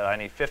comes in and says, I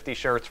need 50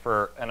 shirts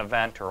for an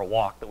event or a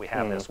walk that we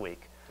have this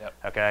week. Yep.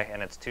 Okay,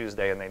 and it's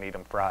Tuesday and they need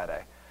them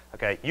Friday.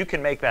 Okay, you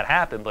can make that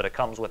happen, but it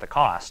comes with a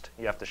cost.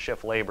 You have to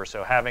shift labor.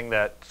 So having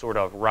that sort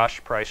of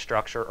rush price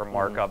structure or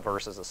markup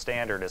versus a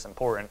standard is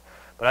important.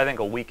 But I think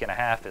a week and a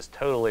half is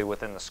totally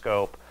within the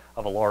scope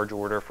of a large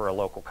order for a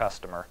local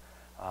customer.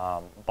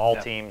 Ball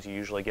teams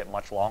usually get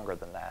much longer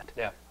than that.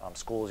 Yeah.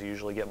 Schools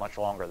usually get much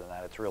longer than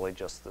that. It's really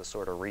just the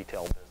sort of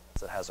retail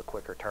business that has a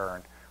quicker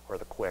turn or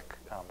the quick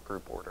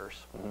group orders.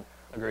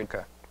 Agreed.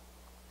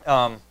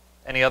 Okay.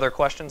 Any other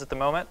questions at the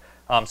moment?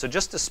 So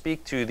just to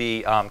speak to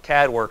the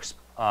CADWorks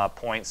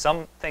point,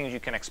 some things you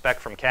can expect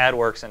from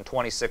CADWorks in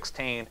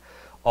 2016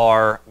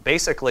 are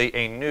basically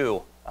a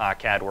new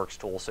CADWorks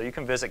tool. So you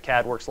can visit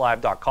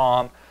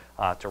cadworkslive.com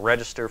to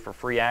register for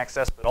free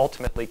access, but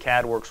ultimately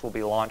CADWorks will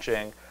be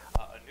launching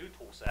a new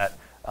tool set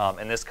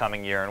in this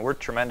coming year, and we're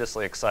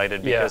tremendously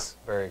excited because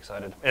very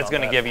excited. it's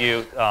going to give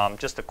you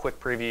just a quick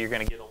preview. You're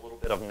going to get a little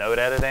bit of note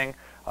editing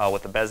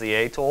with the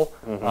Bezier tool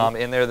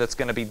in there that's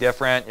going to be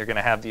different. You're going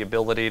to have the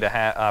ability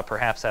to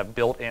perhaps have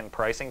built-in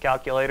pricing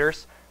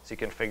calculators, so you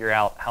can figure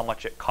out how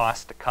much it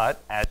costs to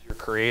cut as you're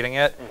creating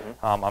it.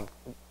 I'm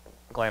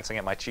glancing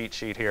at my cheat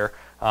sheet here.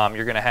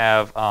 You're going to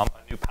have a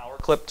new power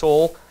clip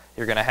tool.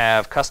 You're going to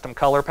have custom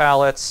color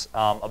palettes,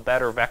 a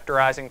better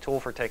vectorizing tool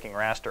for taking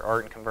raster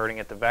art and converting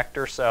it to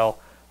vector. So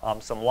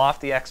some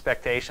lofty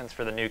expectations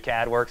for the new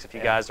CADWorks. If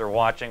you guys are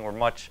watching, we're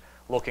much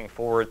looking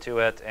forward to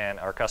it, and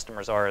our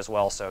customers are as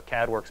well. So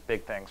CADWorks,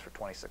 big things for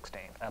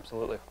 2016.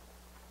 Absolutely.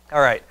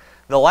 All right.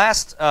 The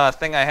last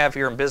thing I have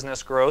here in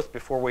business growth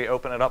before we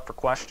open it up for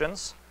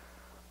questions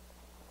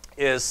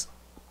is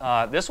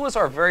this was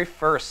our very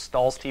first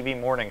Stahls TV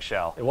morning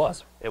show. It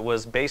was. It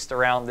was based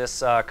around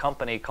this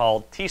company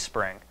called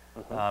Teespring.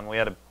 We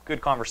had a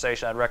good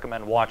conversation. I'd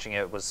recommend watching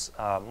it. It was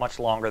much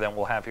longer than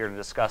we'll have here to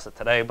discuss it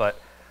today, but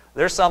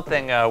there's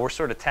something we're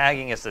sort of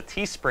tagging as the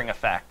Teespring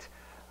effect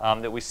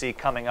that we see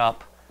coming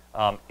up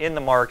in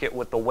the market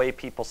with the way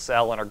people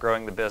sell and are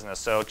growing the business.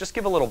 So just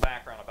give a little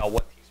background about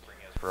what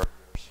Teespring is for our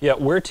viewers. Yeah,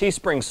 where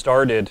Teespring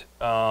started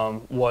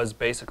was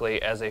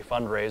basically as a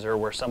fundraiser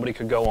where somebody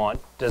could go on,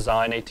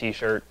 design a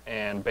t-shirt,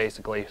 and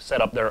basically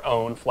set up their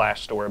own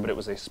flash store, but it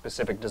was a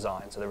specific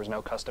design, so there was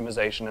no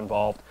customization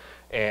involved.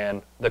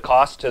 And the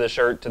cost to the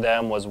shirt to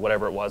them was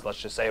whatever it was. Let's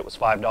just say it was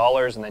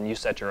 $5, and then you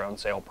set your own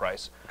sale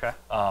price. Okay.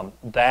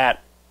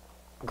 That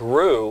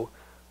grew.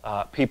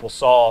 People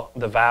saw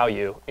the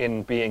value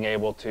in being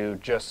able to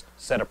just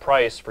set a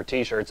price for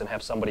t-shirts and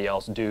have somebody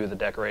else do the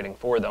decorating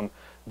for them.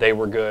 They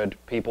were good.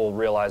 People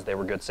realized they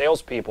were good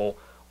salespeople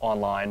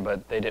online,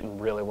 but they didn't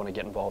really want to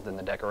get involved in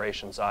the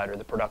decoration side or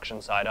the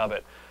production side of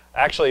it.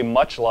 Actually,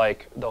 much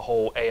like the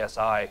whole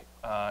ASI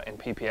and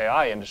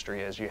PPAI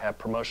industry is, you have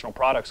promotional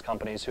products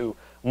companies who,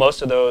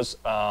 most of those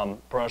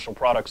promotional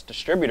products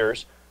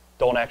distributors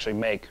don't actually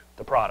make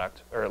the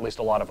product, or at least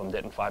a lot of them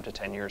didn't 5 to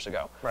 10 years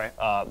ago. Right.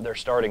 They're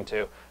starting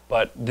to.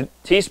 But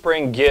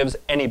Teespring gives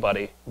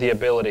anybody the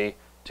ability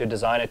to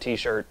design a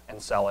t-shirt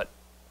and sell it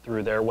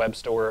through their web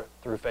store,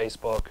 through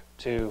Facebook,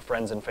 to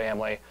friends and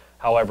family,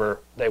 however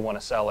they want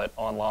to sell it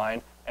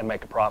online and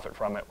make a profit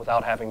from it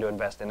without having to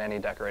invest in any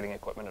decorating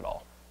equipment at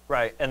all.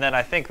 Right, and then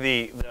I think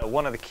the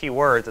one of the key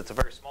words, it's a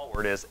very small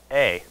word, is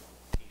a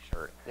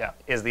t-shirt. Yeah.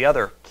 Is the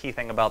other key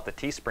thing about the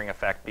Teespring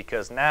effect,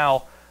 because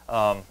now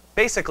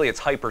basically it's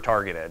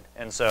hyper-targeted.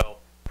 And so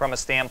from a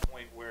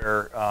standpoint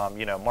where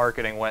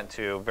marketing went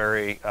to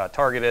very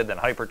targeted, then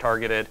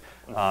hyper-targeted,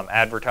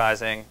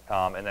 advertising,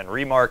 and then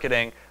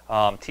remarketing,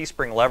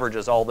 Teespring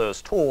leverages all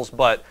those tools,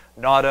 but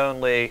not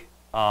only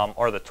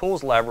are the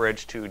tools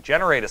leveraged to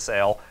generate a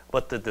sale,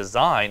 but the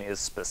design is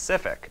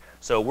specific.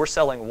 So we're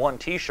selling one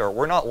t-shirt.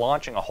 We're not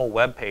launching a whole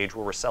web page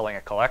where we're selling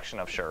a collection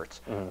of shirts.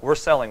 We're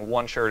selling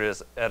one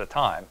shirt at a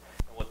time.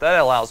 And what that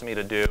allows me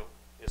to do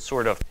is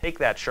sort of take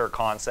that shirt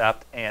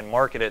concept and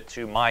market it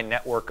to my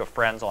network of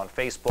friends on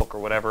Facebook or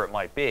whatever it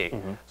might be.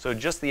 So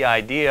just the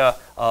idea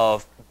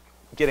of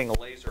getting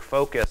laser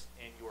focused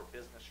in your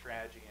business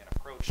strategy and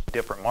approach to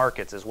different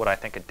markets is what I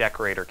think a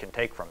decorator can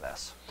take from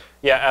this.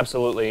 Yeah,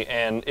 absolutely.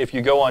 And if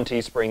you go on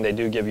Teespring, they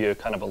do give you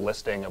kind of a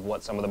listing of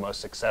what some of the most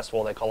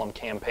successful, they call them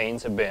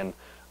campaigns, have been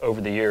over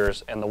the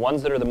years. And the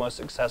ones that are the most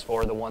successful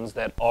are the ones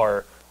that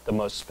are the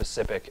most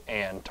specific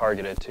and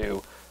targeted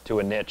to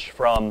a niche.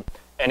 From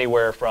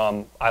anywhere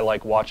from, I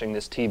like watching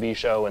this TV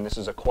show and this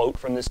is a quote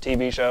from this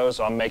TV show,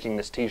 so I'm making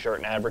this t-shirt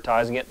and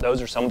advertising it.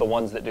 Those are some of the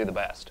ones that do the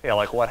best. Yeah,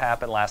 like what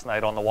happened last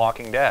night on The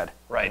Walking Dead.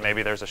 Right. And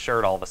maybe there's a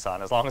shirt all of a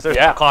sudden, as long as there's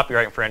no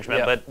copyright infringement.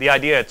 Yeah. But the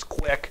idea, it's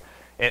quick.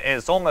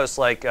 It's almost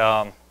like,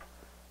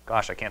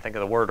 gosh, I can't think of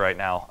the word right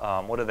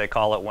now. What do they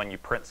call it when you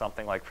print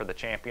something like for the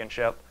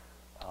championship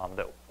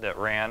that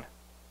ran?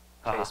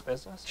 Chase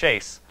business?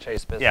 Chase.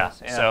 Chase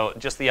business. Yeah. So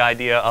just the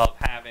idea of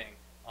having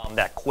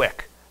that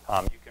quick.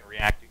 You can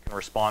react, you can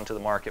respond to the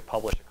market,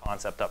 publish a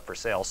concept up for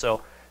sale.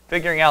 So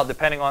figuring out,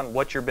 depending on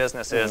what your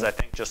business is, I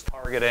think just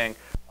targeting,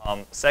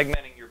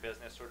 segmenting your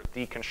business, sort of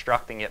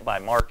deconstructing it by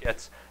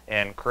markets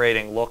and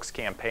creating looks,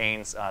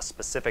 campaigns,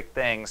 specific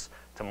things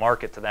to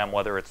market to them,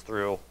 whether it's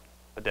through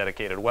a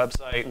dedicated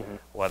website,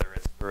 whether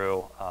it's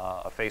through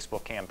a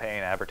Facebook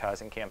campaign,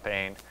 advertising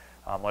campaign,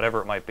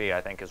 whatever it might be,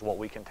 I think is what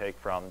we can take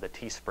from the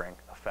Teespring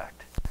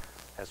effect,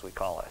 as we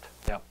call it.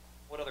 Yeah.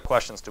 What other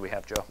questions do we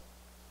have, Joe?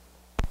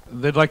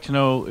 They'd like to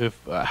know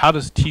if how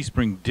does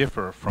Teespring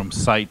differ from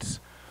sites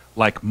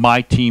like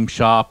My Team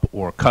Shop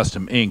or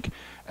Custom Ink,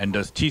 and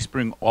does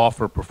Teespring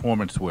offer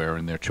performance wear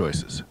in their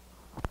choices?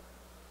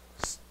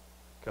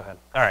 Go ahead.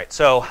 All right,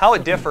 so how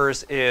it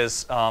differs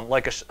is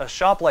like a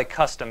shop like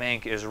Custom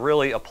Ink is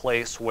really a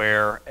place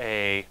where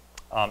a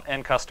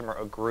end customer,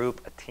 a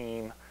group, a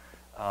team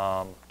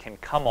can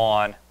come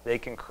on, they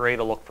can create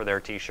a look for their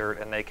t-shirt,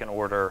 and they can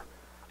order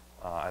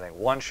I think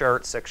 1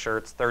 shirt, 6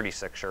 shirts,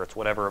 36 shirts,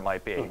 whatever it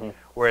might be.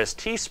 Whereas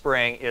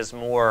Teespring is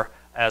more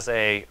as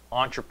a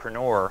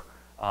entrepreneur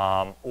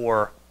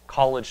or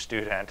college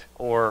student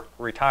or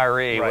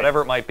retiree,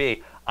 whatever it might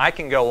be. I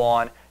can go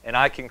on and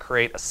I can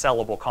create a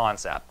sellable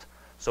concept.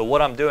 So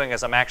what I'm doing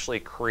is I'm actually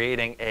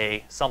creating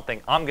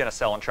something I'm going to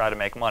sell and try to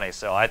make money.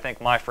 So I think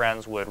my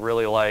friends would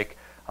really like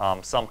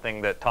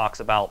something that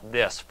talks about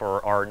this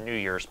for our New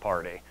Year's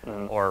party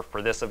or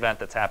for this event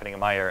that's happening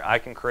in my area. I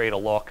can create a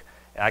look,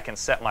 I can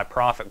set my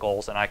profit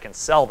goals, and I can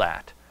sell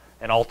that.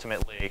 And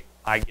ultimately,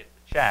 I get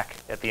the check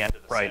at the end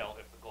of the sale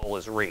if the goal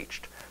is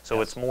reached.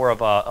 So it's more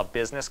of a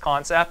business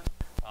concept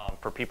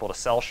for people to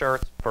sell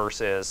shirts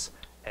versus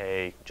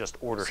a just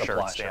order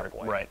shirt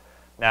standpoint. Right.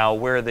 Now,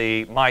 where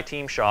the My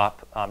Team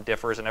Shop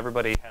differs, and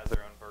everybody has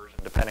their own version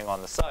depending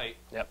on the site,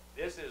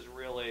 this is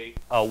really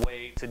a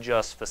way to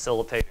just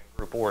facilitate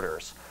group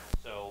orders.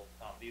 So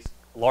these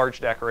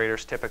large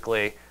decorators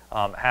typically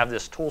have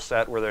this tool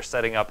set where they're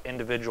setting up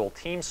individual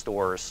team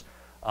stores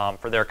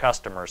for their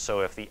customers.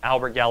 So if the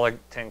Albert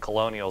Gallatin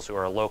Colonials, who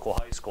are a local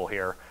high school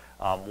here,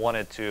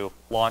 wanted to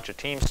launch a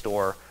team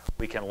store,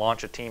 we can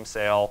launch a team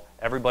sale.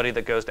 Everybody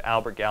that goes to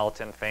Albert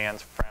Gallatin,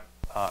 fans,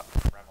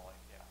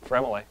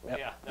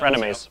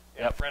 Frenemies.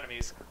 and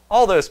frenemies,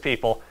 all those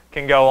people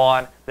can go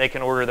on. They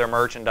can order their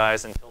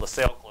merchandise until the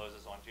sale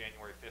closes on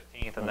January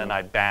 15th, and then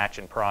I batch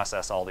and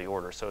process all the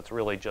orders. So it's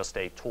really just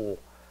a tool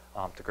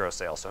to grow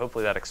sales. So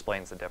hopefully that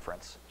explains the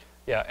difference.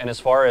 Yeah, and as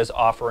far as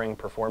offering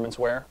performance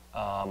wear,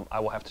 I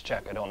will have to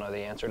check. I don't know the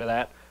answer to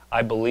that.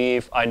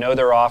 I know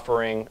they're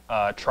offering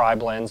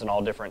tri-blends and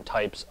all different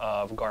types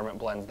of garment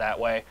blends that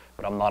way,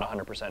 but I'm not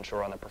 100%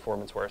 sure on the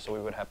performance wear, so we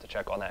would have to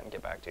check on that and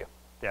get back to you.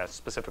 Yeah,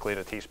 specifically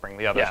to Teespring.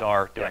 The others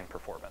are doing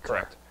performance.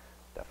 Correct.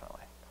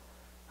 Definitely.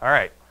 All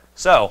right.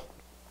 So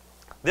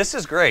this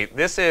is great.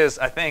 This is,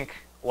 I think,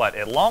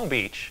 at Long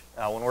Beach,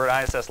 when we're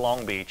at ISS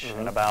Long Beach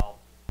in about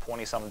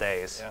 20-some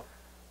days. Yeah.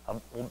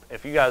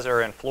 If you guys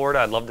are in Florida,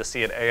 I'd love to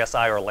see it at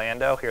ASI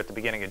Orlando here at the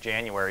beginning of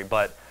January.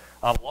 But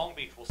Long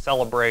Beach will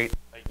celebrate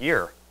a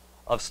year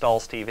of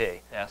Stahls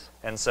TV. Yes.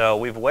 And so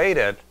we've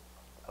waited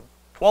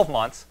 12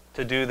 months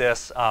to do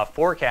this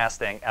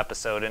forecasting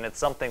episode, and it's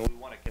something we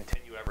want to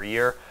continue every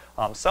year.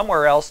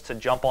 Somewhere else to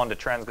jump onto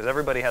trends, because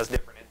everybody has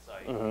different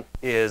insight,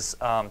 is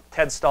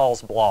Ted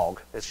Stahls' blog.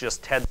 It's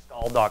just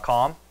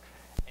tedstahl.com.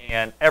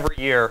 And every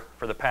year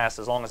for the past,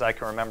 as long as I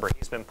can remember,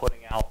 he's been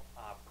putting out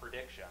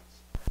predictions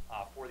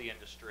for the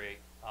industry,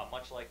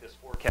 much like this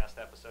forecast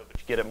episode, but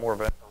you get it more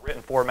of a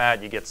written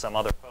format. You get some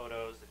other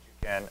photos that you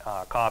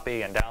can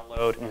copy and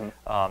download.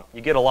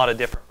 You get a lot of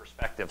different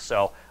perspectives.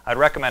 So I'd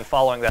recommend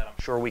following that.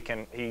 I'm sure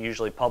he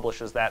usually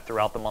publishes that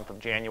throughout the month of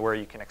January.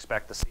 You can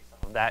expect to see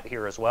some of that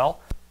here as well.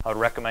 I would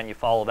recommend you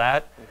follow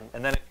that.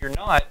 And then if you're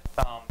not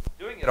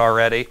doing it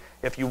already,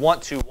 if you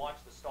want to watch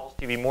the Stahls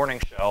TV morning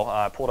show,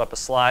 I pulled up a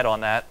slide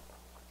on that.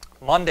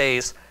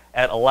 Mondays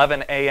at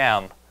 11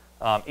 a.m.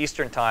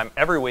 Eastern time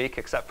every week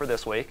except for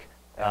this week,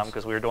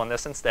 because we were doing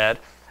this instead.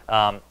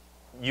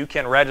 You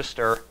can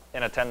register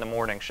and attend the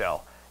morning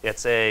show.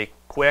 It's a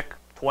quick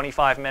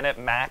 25-minute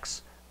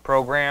max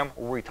program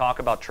where we talk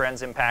about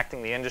trends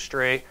impacting the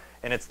industry,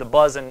 and it's the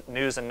buzz and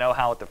news and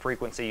know-how at the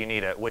frequency you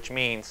need it, which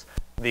means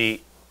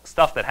the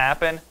stuff that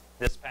happened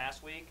this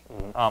past week,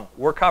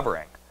 we're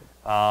covering.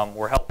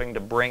 We're helping to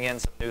bring in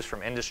some news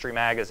from industry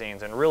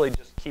magazines and really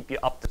just keep you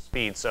up to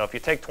speed. So if you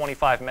take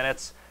 25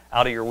 minutes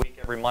out of your week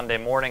every Monday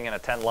morning and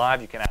attend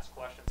live, you can ask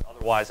questions.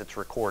 Otherwise, it's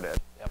recorded.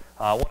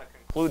 I want to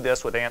conclude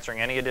this with answering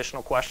any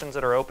additional questions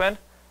that are open.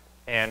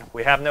 And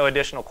we have no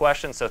additional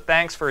questions. So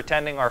thanks for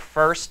attending our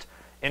first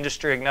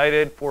Industry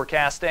Ignited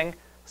forecasting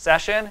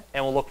session.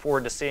 And we'll look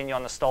forward to seeing you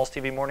on the Stahls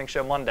TV Morning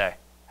Show Monday.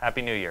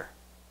 Happy New Year.